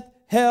 death,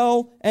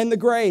 hell, and the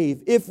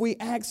grave if we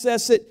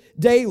access it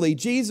daily.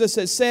 Jesus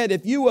has said,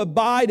 if you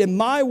abide in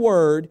my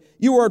word,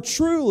 you are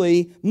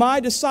truly my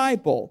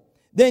disciple.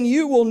 Then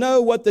you will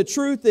know what the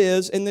truth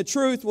is, and the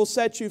truth will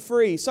set you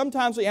free.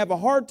 Sometimes we have a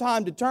hard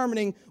time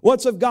determining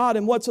what's of God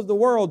and what's of the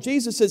world.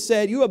 Jesus has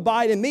said, you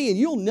abide in me and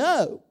you'll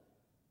know.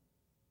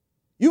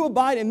 You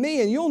abide in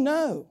me and you'll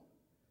know.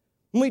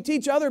 When we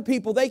teach other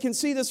people, they can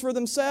see this for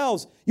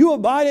themselves. You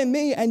abide in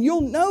me and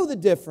you'll know the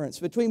difference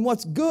between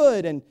what's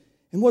good and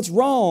what's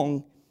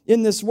wrong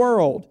in this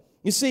world.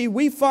 You see,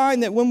 we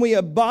find that when we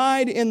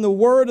abide in the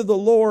word of the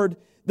Lord,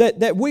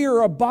 that we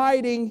are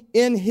abiding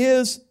in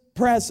His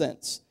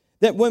presence.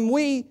 That when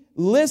we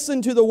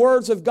listen to the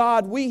words of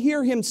God, we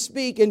hear Him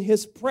speak and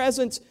His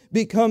presence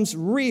becomes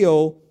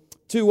real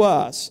to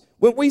us.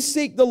 When we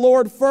seek the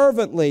Lord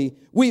fervently,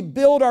 we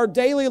build our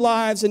daily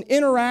lives and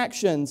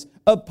interactions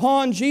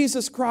upon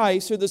Jesus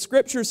Christ, who the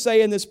Scriptures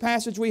say in this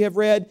passage we have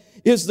read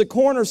is the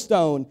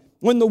cornerstone.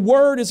 When the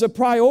Word is a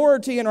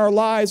priority in our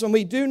lives, when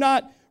we do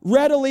not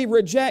readily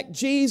reject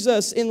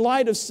Jesus in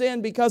light of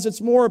sin because it's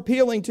more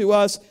appealing to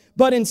us,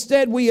 but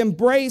instead we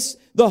embrace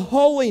the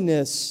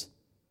holiness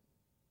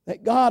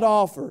that God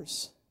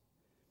offers,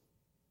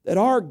 that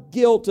our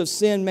guilt of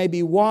sin may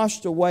be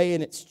washed away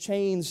and its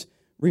chains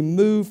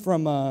removed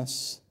from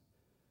us,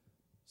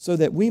 so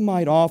that we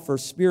might offer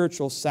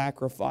spiritual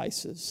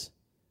sacrifices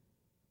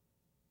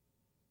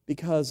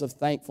because of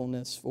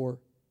thankfulness for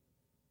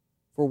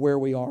where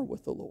we are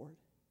with the Lord.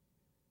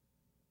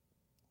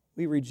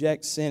 We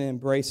reject sin and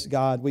embrace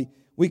God.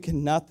 We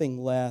can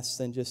nothing less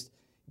than just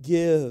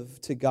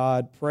give to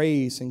God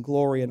praise and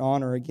glory and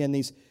honor. Again,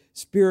 these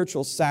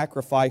spiritual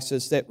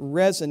sacrifices that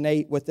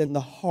resonate within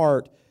the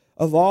heart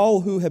of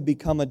all who have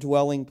become a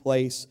dwelling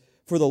place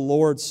for the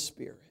Lord's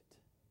Spirit.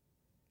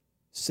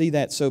 See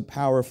that so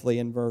powerfully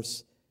in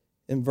verse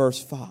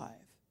 5.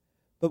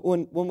 But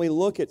when we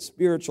look at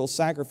spiritual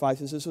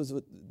sacrifices,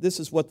 this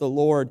is what the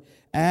Lord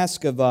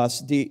asks of us,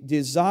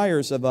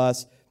 desires of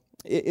us.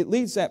 It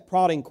leads that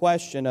prodding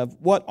question of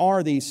what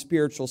are these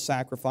spiritual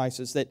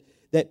sacrifices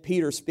that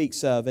Peter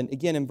speaks of. And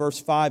again, in verse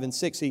 5 and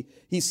 6,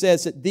 he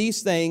says that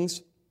these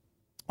things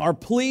are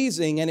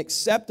pleasing and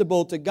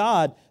acceptable to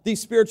God,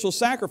 these spiritual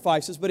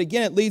sacrifices. But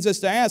again, it leads us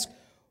to ask,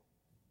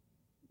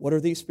 what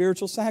are these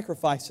spiritual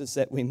sacrifices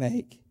that we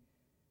make?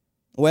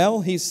 Well,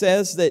 he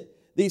says that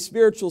these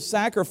spiritual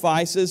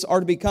sacrifices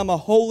are to become a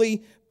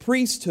holy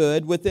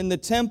priesthood within the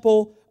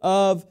temple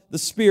of the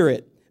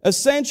Spirit.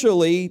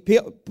 Essentially,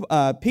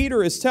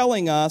 Peter is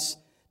telling us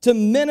to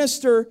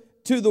minister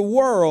to the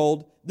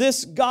world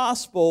this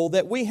gospel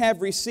that we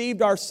have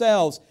received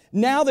ourselves.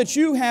 Now that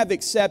you have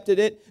accepted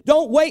it,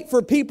 don't wait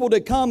for people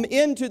to come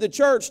into the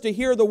church to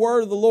hear the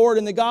word of the Lord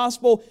and the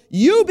gospel.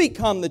 You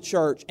become the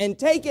church and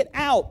take it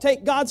out.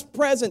 Take God's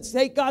presence,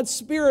 take God's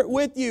Spirit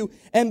with you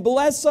and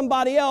bless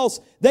somebody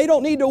else. They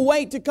don't need to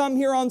wait to come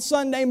here on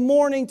Sunday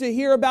morning to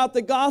hear about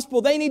the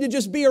gospel. They need to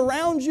just be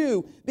around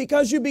you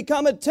because you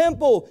become a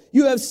temple.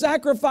 You have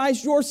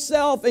sacrificed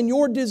yourself and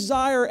your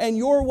desire and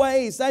your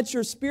ways. That's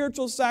your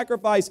spiritual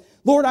sacrifice.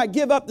 Lord, I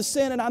give up the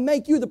sin and I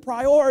make you the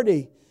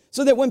priority,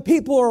 so that when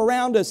people are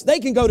around us, they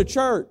can go to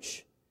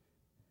church.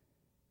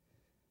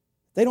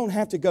 They don't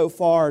have to go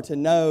far to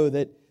know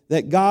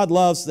that God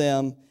loves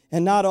them,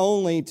 and not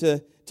only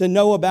to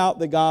know about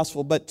the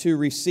gospel, but to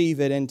receive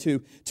it and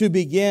to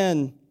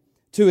begin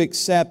to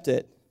accept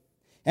it.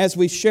 As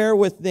we share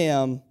with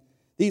them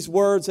these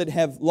words that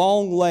have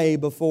long lay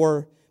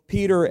before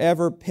Peter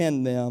ever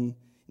penned them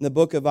in the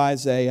book of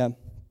Isaiah.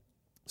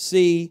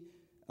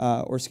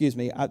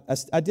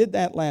 I did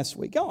that last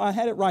week. Oh, I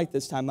had it right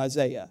this time,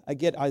 Isaiah. I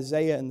get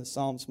Isaiah and the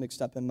Psalms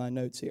mixed up in my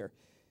notes here.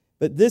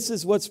 But this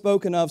is what's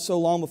spoken of so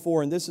long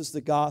before, and this is the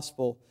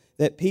gospel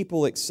that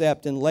people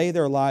accept and lay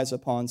their lives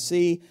upon.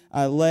 See,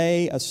 I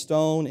lay a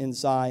stone in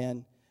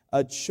Zion,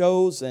 a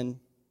chosen...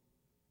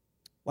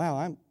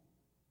 Wow,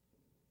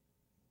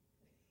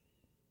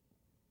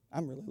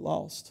 I'm really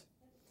lost.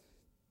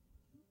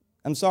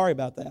 I'm sorry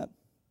about that.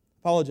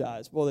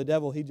 Apologize. Boy, the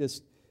devil, he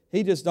just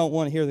don't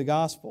want to hear the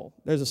gospel.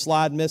 There's a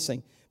slide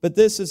missing. But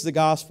this is the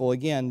gospel.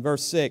 Again,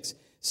 verse 6.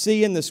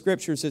 See, in the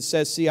Scriptures it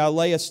says, see, I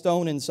lay a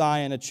stone in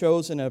Zion, a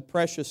chosen, a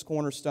precious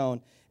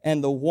cornerstone,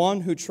 and the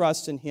one who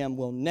trusts in Him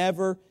will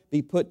never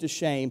be put to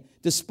shame.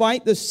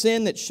 Despite the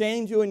sin that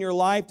shamed you in your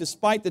life,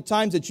 despite the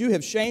times that you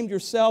have shamed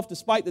yourself,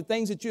 despite the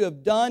things that you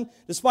have done,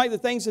 despite the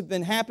things that have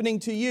been happening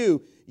to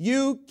you,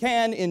 you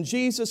can, in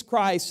Jesus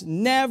Christ,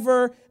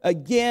 never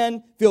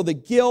again feel the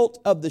guilt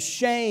of the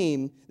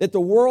shame that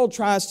the world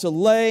tries to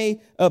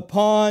lay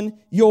upon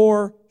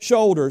your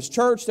shoulders.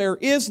 Church, there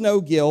is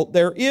no guilt,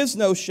 there is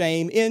no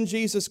shame in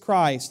Jesus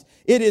Christ.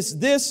 It is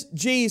this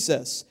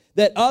Jesus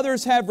that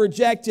others have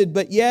rejected,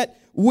 but yet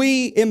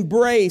we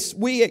embrace,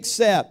 we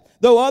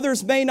accept. Though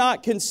others may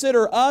not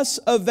consider us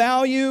of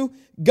value,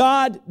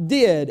 God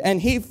did,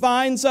 and He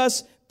finds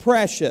us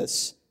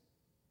precious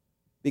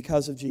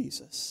because of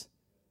Jesus.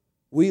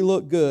 We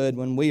look good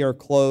when we are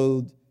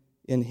clothed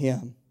in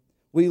Him.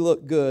 We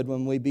look good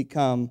when we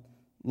become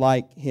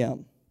like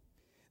Him.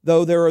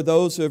 Though there are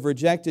those who have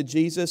rejected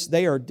Jesus,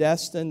 they are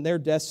destined, their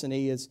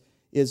destiny is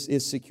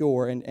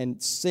secure,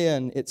 and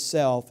sin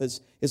itself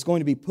is going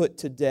to be put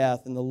to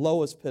death in the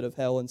lowest pit of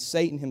hell, and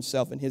Satan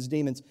himself and his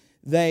demons,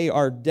 they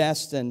are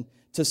destined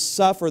to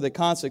suffer the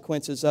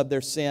consequences of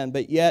their sin.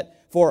 But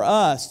yet, for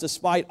us,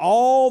 despite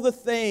all the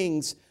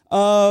things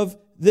of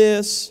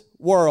this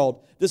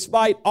world,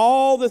 despite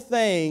all the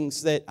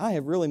things that, I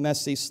have really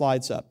messed these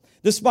slides up,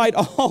 despite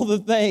all the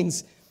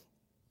things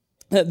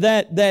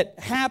that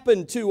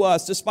happen to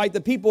us, despite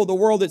the people of the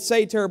world that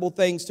say terrible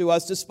things to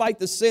us, despite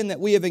the sin that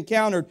we have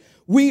encountered,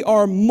 we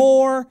are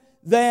more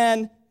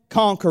than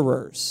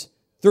conquerors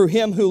through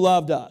Him who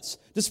loved us.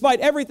 Despite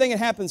everything that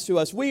happens to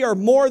us, we are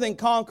more than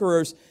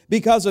conquerors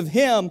because of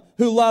Him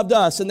who loved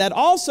us. And that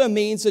also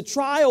means the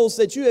trials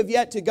that you have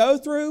yet to go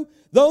through,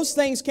 those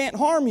things can't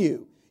harm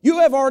you. You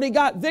have already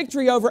got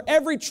victory over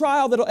every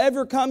trial that will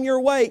ever come your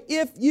way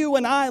if you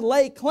and I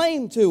lay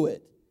claim to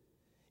it.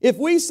 If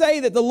we say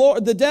that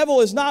the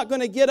devil is not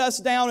going to get us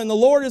down and the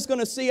Lord is going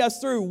to see us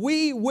through,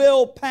 we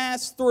will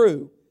pass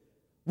through.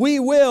 We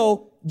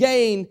will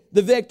gain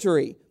the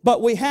victory.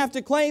 But we have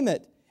to claim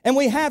it. And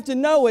we have to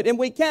know it. And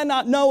we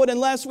cannot know it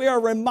unless we are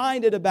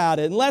reminded about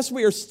it, unless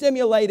we are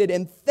stimulated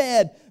and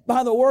fed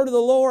by the word of the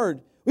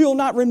Lord. We will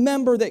not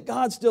remember that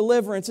God's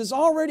deliverance is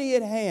already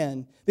at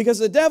hand, because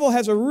the devil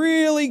has a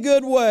really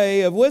good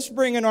way of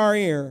whispering in our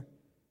ear,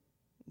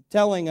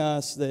 telling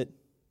us that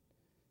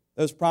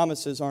those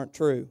promises aren't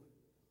true.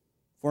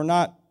 If we're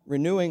not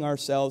renewing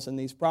ourselves in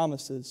these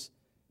promises,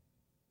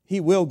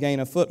 he will gain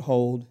a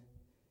foothold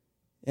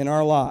in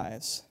our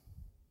lives.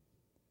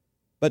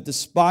 But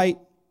despite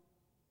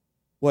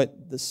what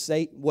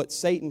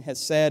Satan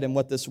has said and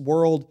what this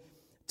world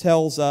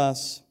tells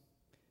us,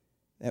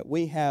 that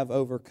we have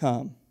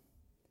overcome.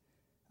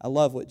 I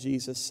love what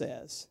Jesus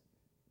says.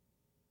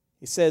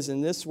 He says,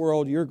 in this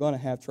world, you're going to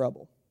have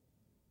trouble.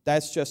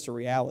 That's just a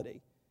reality.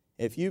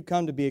 If you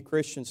come to be a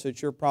Christian so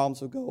that your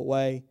problems will go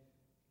away,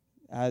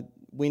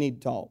 we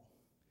need to talk.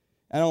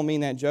 I don't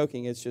mean that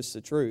joking, it's just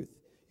the truth.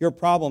 Your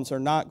problems are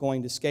not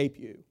going to escape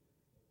you.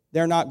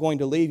 They're not going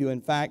to leave you. In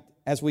fact,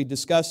 as we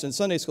discussed in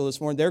Sunday school this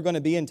morning, they're going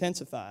to be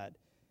intensified.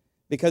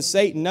 Because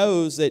Satan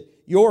knows that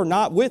you're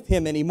not with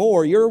him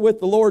anymore. You're with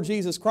the Lord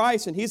Jesus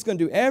Christ, and he's going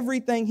to do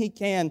everything he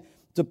can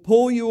to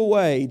pull you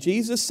away.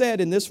 Jesus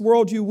said, in this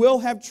world you will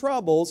have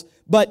troubles,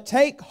 but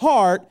take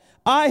heart,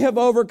 I have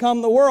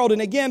overcome the world.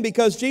 And again,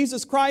 because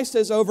Jesus Christ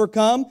has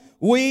overcome,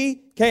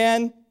 we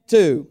can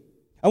too.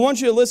 I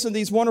want you to listen to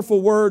these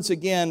wonderful words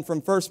again from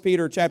 1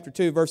 Peter chapter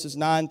 2, verses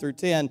 9 through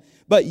 10.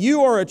 But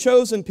you are a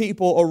chosen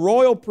people, a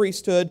royal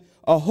priesthood,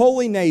 a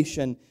holy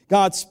nation,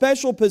 God's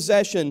special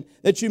possession,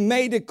 that you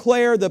may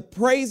declare the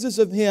praises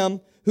of Him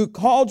who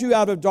called you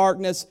out of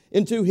darkness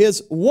into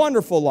His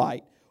wonderful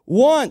light.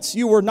 Once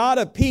you were not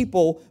a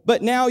people,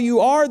 but now you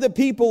are the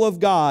people of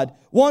God.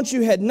 Once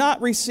you had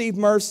not received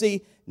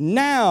mercy,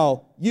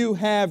 now you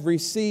have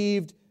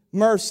received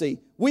mercy.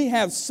 We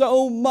have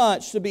so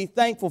much to be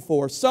thankful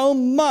for, so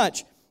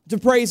much to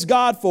praise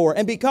God for.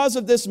 And because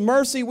of this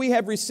mercy we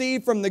have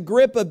received from the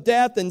grip of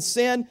death and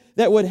sin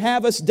that would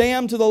have us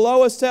damned to the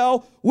lowest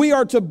hell, we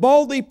are to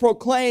boldly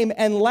proclaim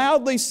and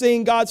loudly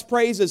sing God's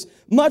praises,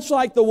 much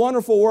like the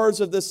wonderful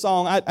words of this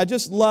song. I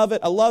just love it.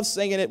 I love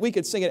singing it. We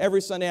could sing it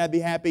every Sunday. I'd be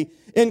happy.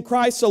 In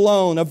Christ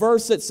alone, a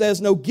verse that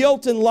says, no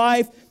guilt in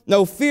life,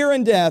 no fear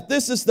in death.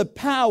 This is the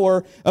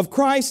power of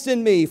Christ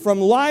in me. From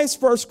life's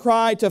first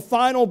cry to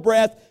final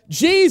breath,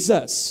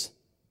 Jesus.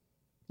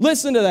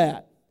 Listen to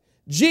that.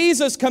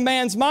 Jesus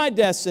commands my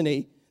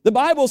destiny. The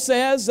Bible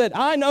says that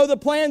I know the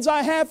plans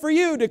I have for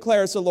you,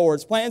 declares the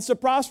Lord. Plans to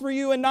prosper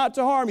you and not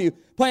to harm you.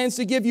 Plans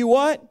to give you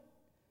what?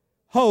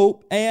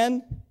 Hope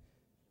and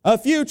a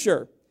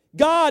future.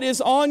 God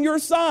is on your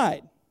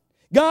side.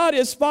 God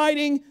is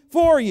fighting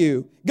for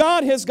you.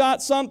 God has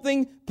got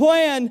something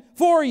planned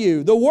for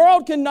you. The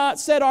world cannot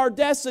set our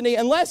destiny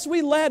unless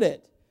we let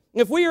it.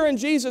 If we are in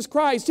Jesus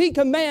Christ, He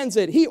commands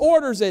it, He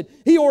orders it,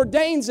 He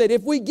ordains it.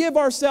 If we give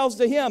ourselves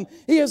to Him,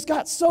 He has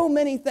got so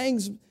many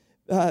things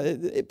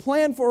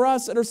planned for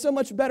us that are so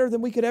much better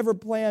than we could ever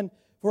plan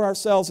for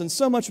ourselves and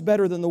so much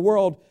better than the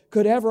world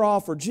could ever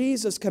offer.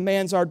 Jesus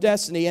commands our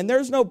destiny, and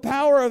there's no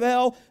power of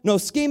hell, no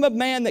scheme of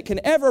man that can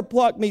ever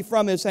pluck me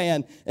from His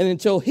hand. And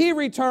until He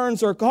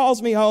returns or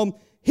calls me home,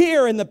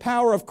 here in the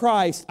power of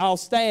Christ, I'll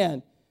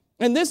stand.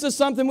 And this is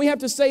something we have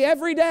to say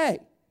every day.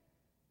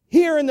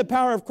 Here in the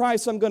power of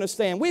Christ, I'm going to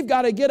stand. We've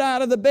got to get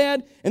out of the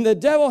bed, and the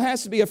devil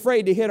has to be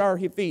afraid to hit our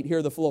feet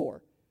here, the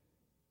floor,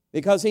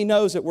 because he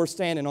knows that we're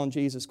standing on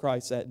Jesus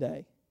Christ that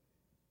day.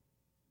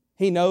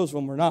 He knows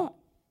when we're not.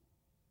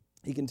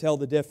 He can tell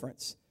the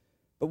difference.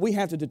 But we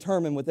have to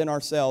determine within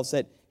ourselves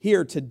that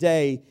here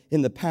today,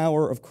 in the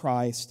power of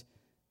Christ,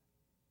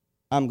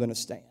 I'm going to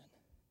stand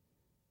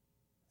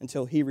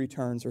until He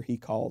returns or He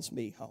calls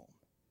me home.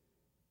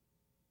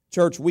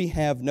 Church, we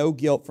have no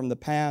guilt from the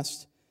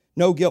past,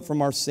 no guilt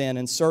from our sin,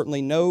 and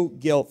certainly no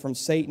guilt from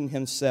Satan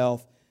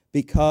himself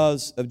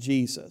because of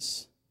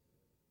Jesus.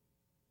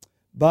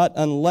 But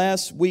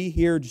unless we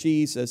hear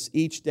Jesus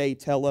each day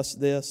tell us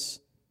this,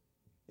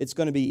 it's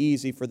going to be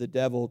easy for the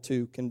devil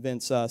to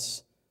convince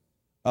us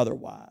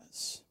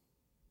otherwise.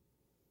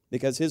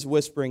 Because his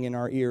whispering in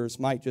our ears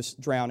might just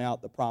drown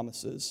out the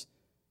promises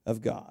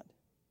of God.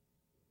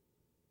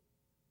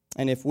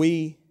 And if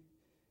we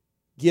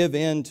give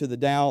in to the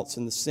doubts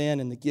and the sin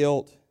and the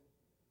guilt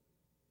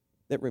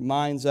that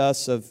reminds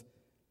us of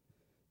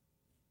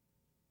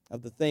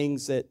the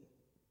things that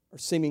are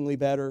seemingly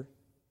better,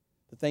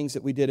 the things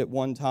that we did at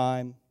one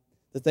time,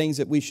 the things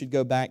that we should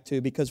go back to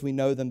because we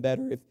know them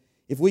better,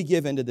 if we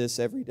give into this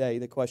every day,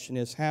 the question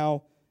is,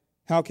 how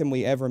can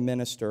we ever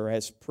minister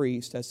as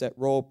priest, as that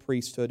royal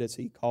priesthood as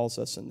He calls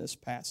us in this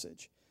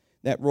passage?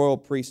 That royal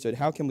priesthood,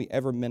 how can we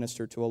ever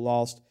minister to a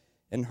lost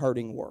and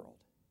hurting world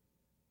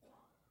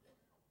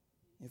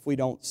if we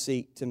don't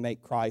seek to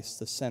make Christ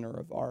the center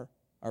of our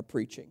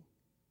preaching,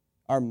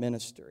 our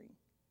ministry,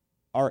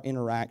 our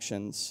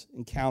interactions,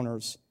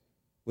 encounters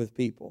with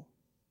people?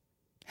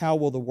 How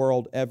will the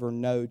world ever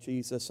know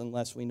Jesus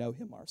unless we know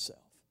Him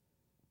ourselves?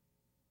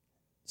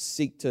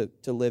 Seek to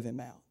live Him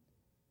out.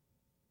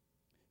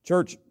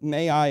 Church,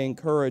 may I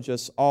encourage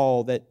us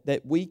all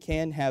that we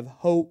can have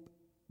hope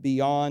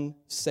beyond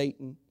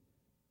Satan,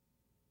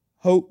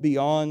 hope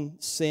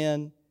beyond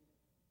sin,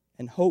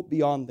 and hope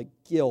beyond the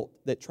guilt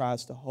that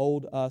tries to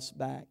hold us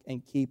back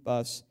and keep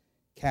us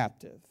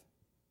captive.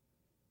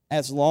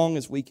 As long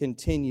as we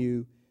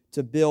continue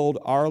to build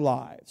our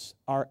lives,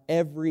 our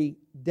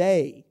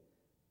everyday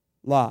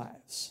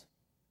lives,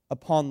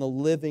 upon the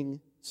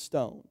living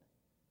stone,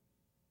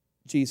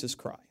 Jesus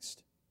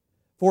Christ.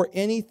 For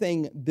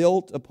anything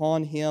built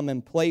upon Him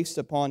and placed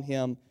upon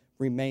Him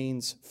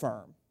remains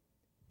firm.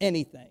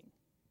 Anything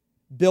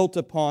built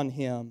upon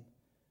Him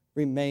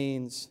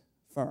remains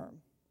firm.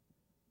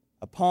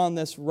 Upon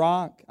this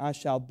rock I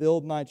shall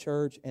build my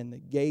church, and the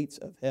gates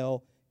of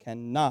hell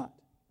cannot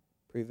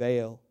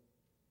prevail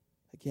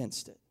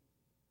against it.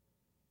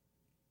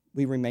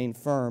 We remain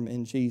firm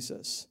in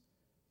Jesus.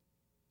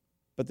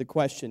 But the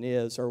question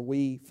is, are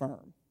we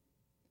firm?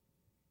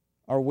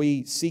 Are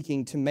we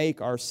seeking to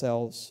make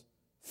ourselves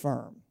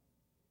firm?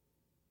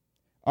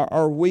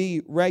 Are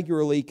we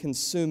regularly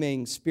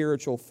consuming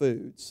spiritual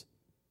foods?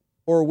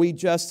 Or are we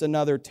just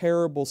another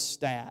terrible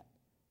stat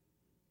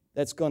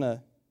that's going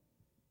to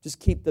just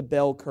keep the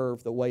bell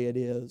curve the way it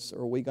is?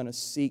 Or are we going to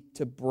seek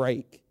to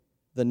break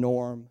the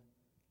norm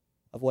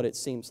of what it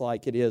seems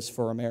like it is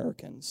for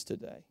Americans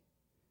today?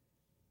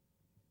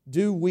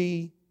 Do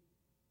we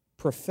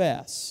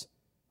profess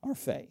our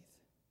faith?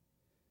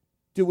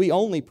 Do we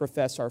only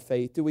profess our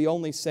faith? Do we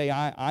only say,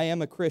 I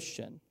am a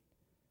Christian?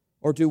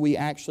 Or do we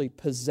actually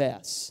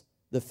possess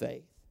the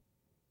faith?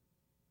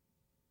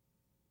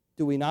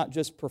 Do we not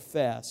just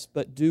profess,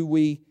 but do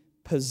we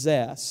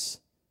possess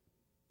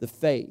the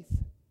faith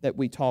that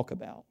we talk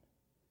about?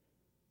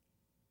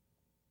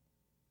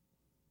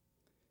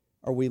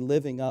 Are we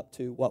living up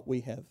to what we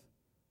have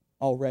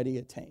already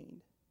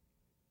attained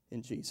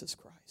in Jesus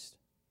Christ?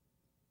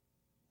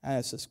 I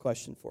ask this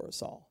question for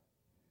us all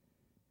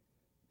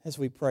as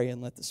we pray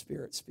and let the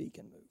Spirit speak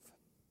and move.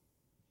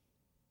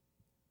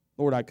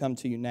 Lord, I come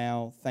to You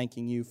now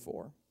thanking You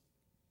for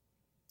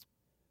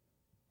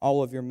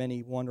all of Your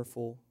many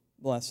wonderful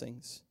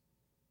blessings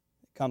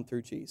that come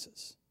through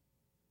Jesus,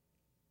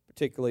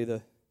 particularly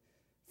the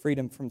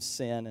freedom from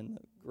sin and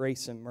the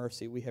grace and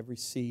mercy we have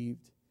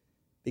received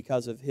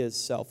because of His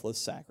selfless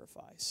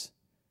sacrifice.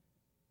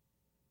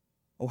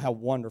 Oh, how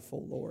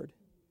wonderful, Lord,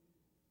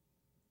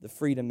 the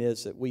freedom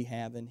is that we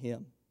have in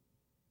Him.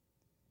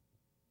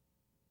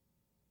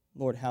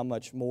 Lord, how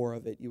much more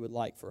of it You would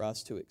like for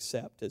us to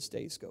accept as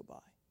days go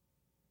by.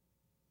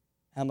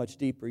 How much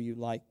deeper You'd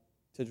like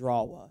to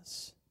draw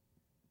us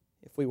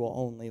if we will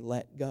only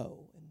let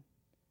go and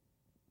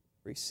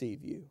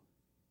receive You.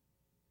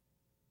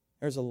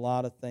 There's a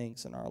lot of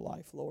things in our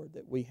life, Lord,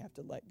 that we have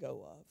to let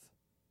go of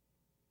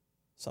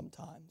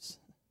sometimes.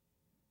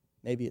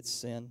 Maybe it's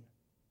sin.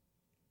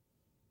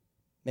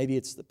 Maybe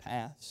it's the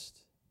past.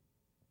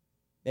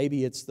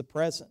 Maybe it's the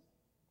present.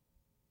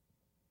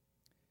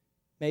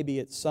 Maybe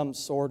it's some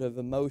sort of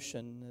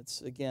emotion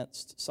that's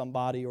against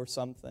somebody or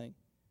something.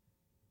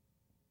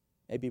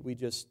 Maybe we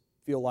just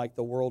feel like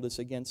the world is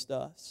against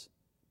us.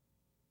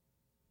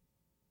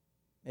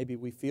 Maybe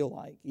we feel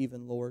like,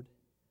 even, Lord,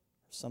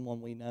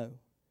 someone we know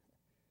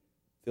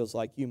feels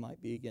like you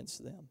might be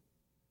against them,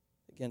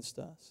 against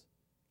us.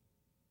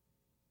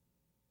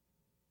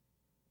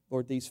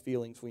 Lord, these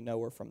feelings we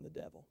know are from the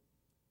devil.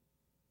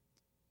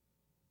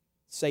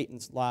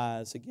 Satan's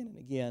lies again and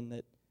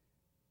again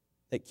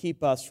that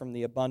keep us from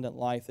the abundant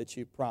life that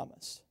you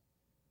promised.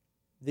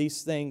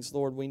 These things,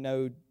 Lord, we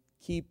know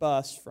keep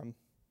us from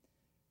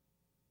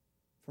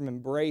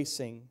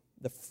embracing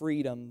the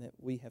freedom that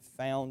we have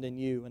found in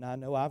you. And I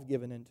know I've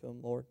given into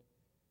them, Lord,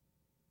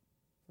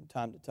 from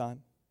time to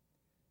time.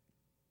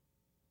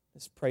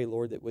 Let's pray,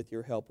 Lord, that with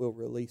your help we'll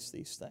release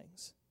these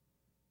things.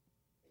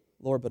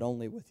 Lord, but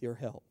only with your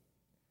help,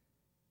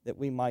 that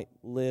we might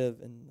live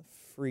in the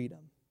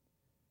freedom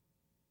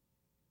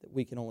that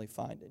we can only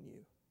find in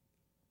you.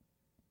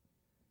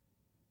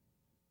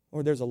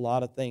 Lord, there's a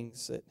lot of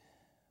things that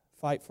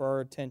fight for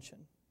our attention,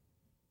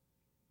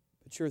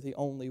 but you're the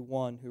only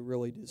one who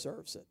really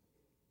deserves it.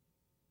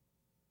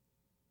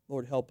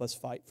 Lord, help us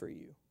fight for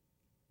you.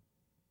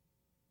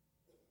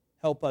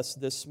 Help us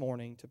this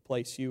morning to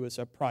place you as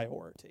a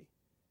priority,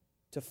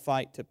 to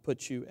fight to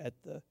put you at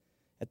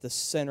the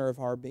center of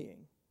our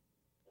being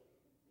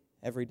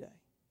every day.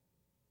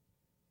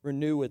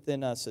 Renew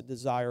within us a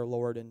desire,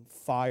 Lord, and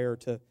fire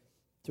to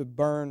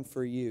burn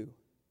for you,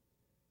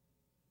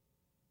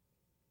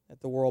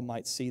 that the world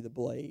might see the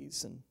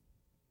blaze and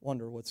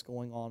wonder what's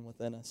going on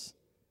within us.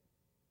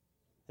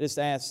 I just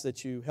ask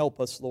that you help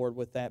us, Lord,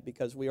 with that,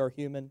 because we are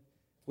human,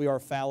 we are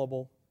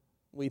fallible,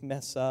 we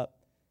mess up,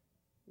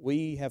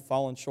 we have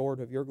fallen short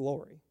of your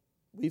glory.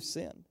 We've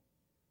sinned.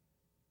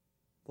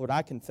 Lord,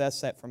 I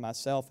confess that for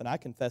myself, and I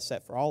confess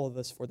that for all of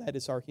us, for that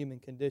is our human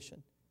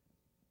condition.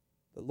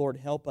 But Lord,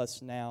 help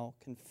us now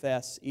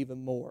confess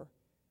even more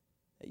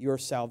that your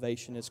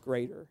salvation is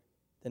greater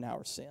than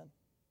our sin.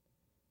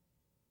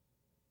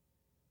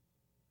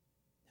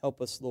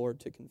 Help us, Lord,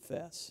 to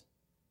confess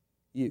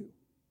you,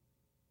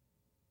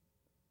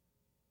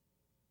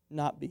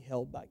 not be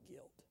held by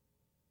guilt,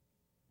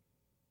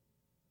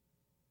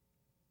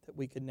 that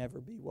we could never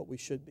be what we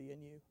should be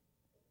in you,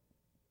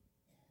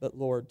 but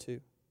Lord,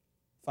 to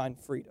find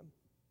freedom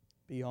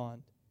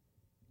beyond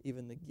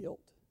even the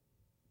guilt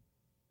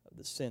of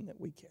the sin that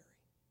we carry.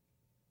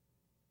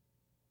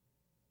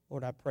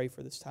 Lord, I pray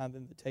for this time of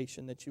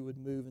invitation that you would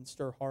move and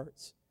stir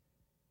hearts,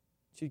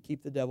 that you'd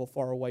keep the devil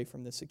far away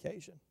from this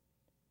occasion.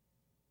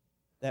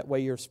 That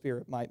way your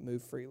Spirit might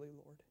move freely,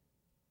 Lord.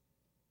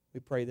 We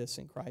pray this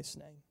in Christ's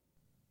name.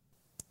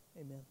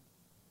 Amen.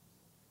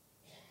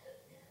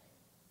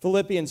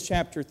 Philippians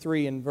chapter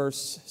 3 and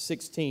verse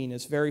 16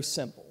 is very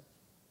simple.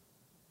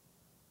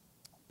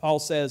 Paul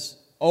says,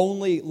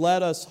 "Only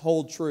let us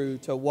hold true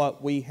to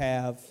what we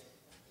have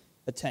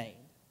attained."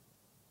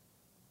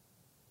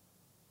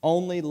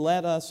 Only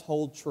let us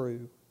hold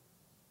true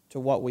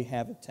to what we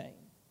have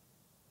attained.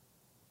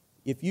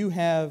 If you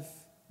have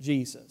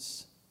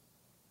Jesus,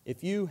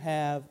 if you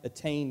have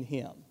attained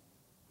Him,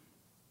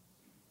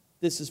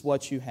 this is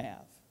what you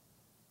have: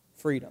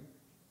 freedom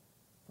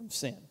from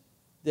sin,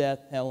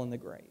 death, hell, and the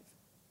grave.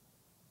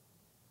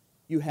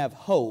 You have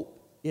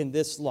hope in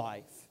this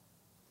life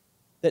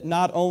that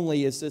not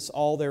only is this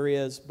all there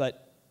is,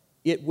 but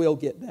it will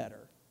get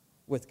better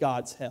with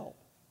God's help.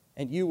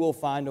 And you will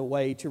find a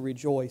way to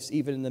rejoice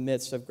even in the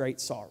midst of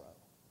great sorrow.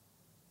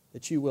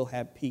 That you will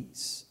have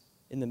peace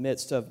in the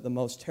midst of the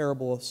most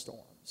terrible of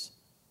storms.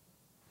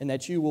 And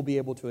that you will be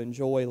able to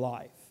enjoy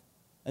life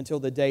until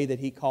the day that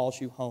He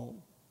calls you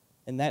home.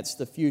 And that's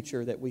the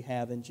future that we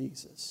have in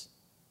Jesus.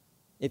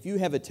 If you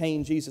have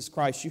attained Jesus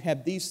Christ, you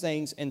have these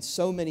things and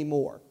so many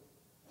more.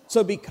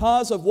 So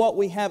because of what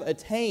we have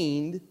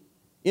attained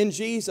in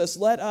Jesus,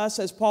 let us,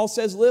 as Paul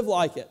says, live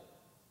like it.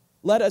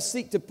 Let us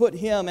seek to put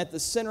Him at the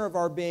center of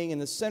our being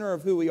and the center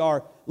of who we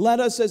are. Let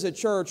us as a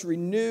church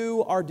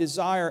renew our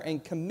desire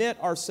and commit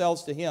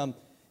ourselves to Him.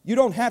 You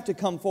don't have to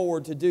come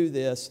forward to do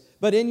this,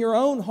 but in your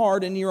own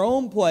heart, in your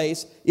own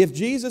place, if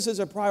Jesus is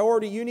a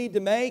priority you need to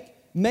make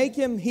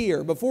Him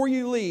here. Before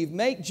you leave,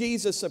 make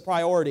Jesus a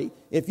priority.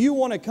 If you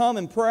want to come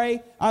and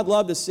pray, I'd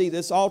love to see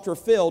this altar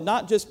filled,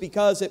 not just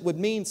because it would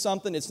mean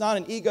something. It's not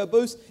an ego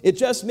boost. It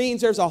just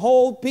means there's a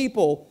whole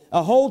people,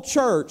 a whole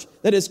church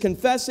that is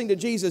confessing to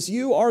Jesus,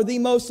 you are the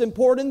most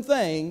important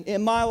thing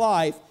in my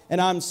life, and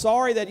I'm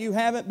sorry that you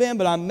haven't been,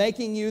 but I'm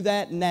making you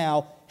that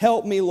now.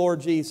 Help me,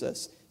 Lord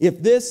Jesus.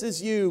 If this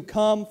is you,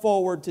 come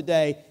forward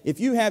today.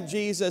 If you have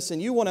Jesus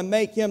and you want to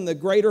make Him the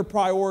greater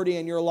priority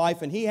in your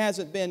life and He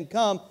hasn't been,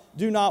 come.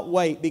 Do not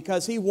wait,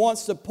 because He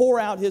wants to pour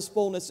out His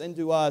fullness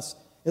into us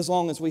as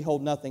long as we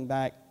hold nothing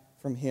back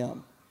from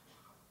Him.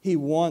 He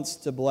wants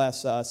to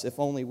bless us if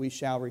only we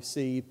shall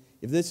receive.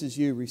 If this is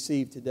you,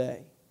 receive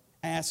today.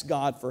 Ask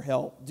God for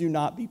help. Do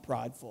not be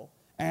prideful.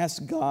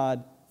 Ask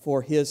God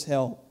for His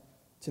help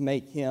to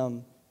make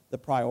Him the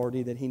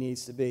priority that he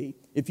needs to be.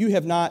 If you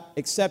have not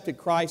accepted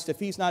Christ, if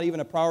he's not even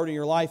a priority in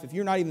your life, if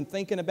you're not even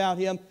thinking about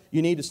him,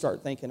 you need to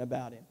start thinking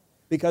about him.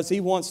 Because he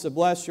wants to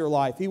bless your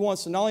life. He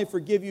wants to not only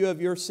forgive you of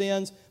your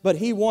sins, but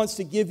he wants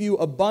to give you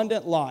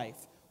abundant life,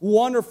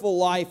 wonderful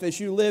life as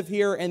you live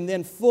here, and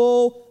then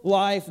full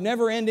life,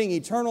 never-ending,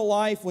 eternal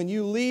life when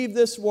you leave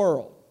this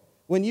world.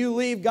 When you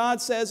leave,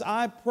 God says,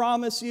 I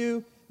promise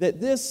you that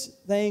this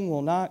thing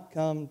will not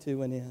come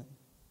to an end.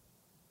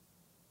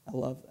 I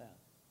love that.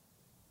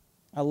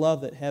 I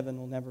love that heaven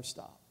will never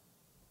stop,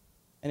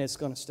 and it's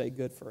going to stay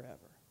good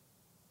forever.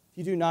 If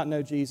you do not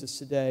know Jesus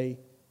today,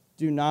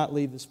 do not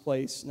leave this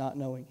place not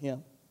knowing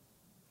him.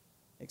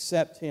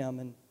 Accept him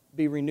and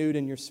be renewed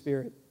in your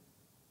spirit.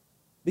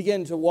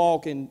 Begin to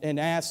walk and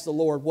ask the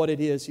Lord what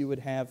it is you would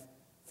have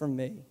from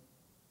me.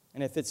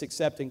 And if it's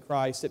accepting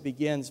Christ, it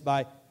begins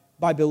by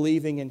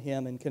believing in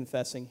him and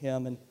confessing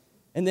him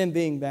and then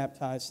being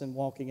baptized and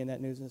walking in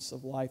that newness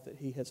of life that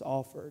he has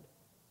offered.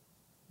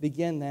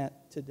 Begin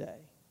that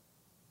today.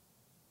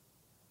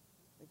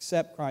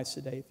 Accept Christ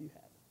today if you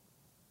haven't.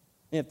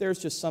 And if there's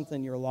just something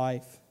in your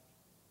life,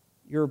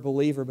 you're a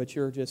believer, but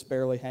you're just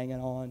barely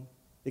hanging on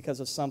because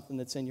of something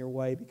that's in your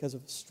way, because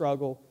of a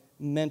struggle,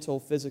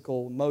 mental,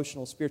 physical,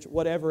 emotional, spiritual,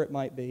 whatever it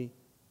might be,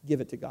 give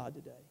it to God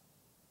today.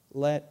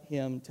 Let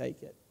him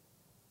take it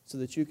so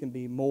that you can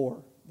be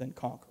more than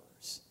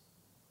conquerors.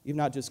 You've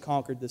not just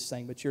conquered this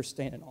thing, but you're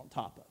standing on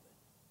top of it.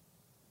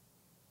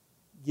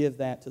 Give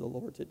that to the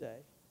Lord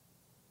today.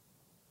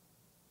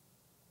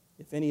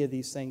 If any of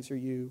these things are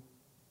you,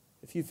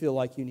 if you feel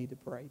like you need to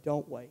pray,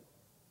 don't wait.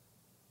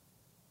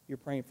 If you're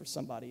praying for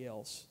somebody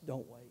else,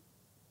 don't wait.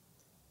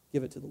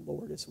 Give it to the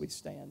Lord as we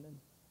stand and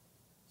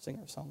sing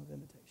our song of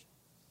invitation.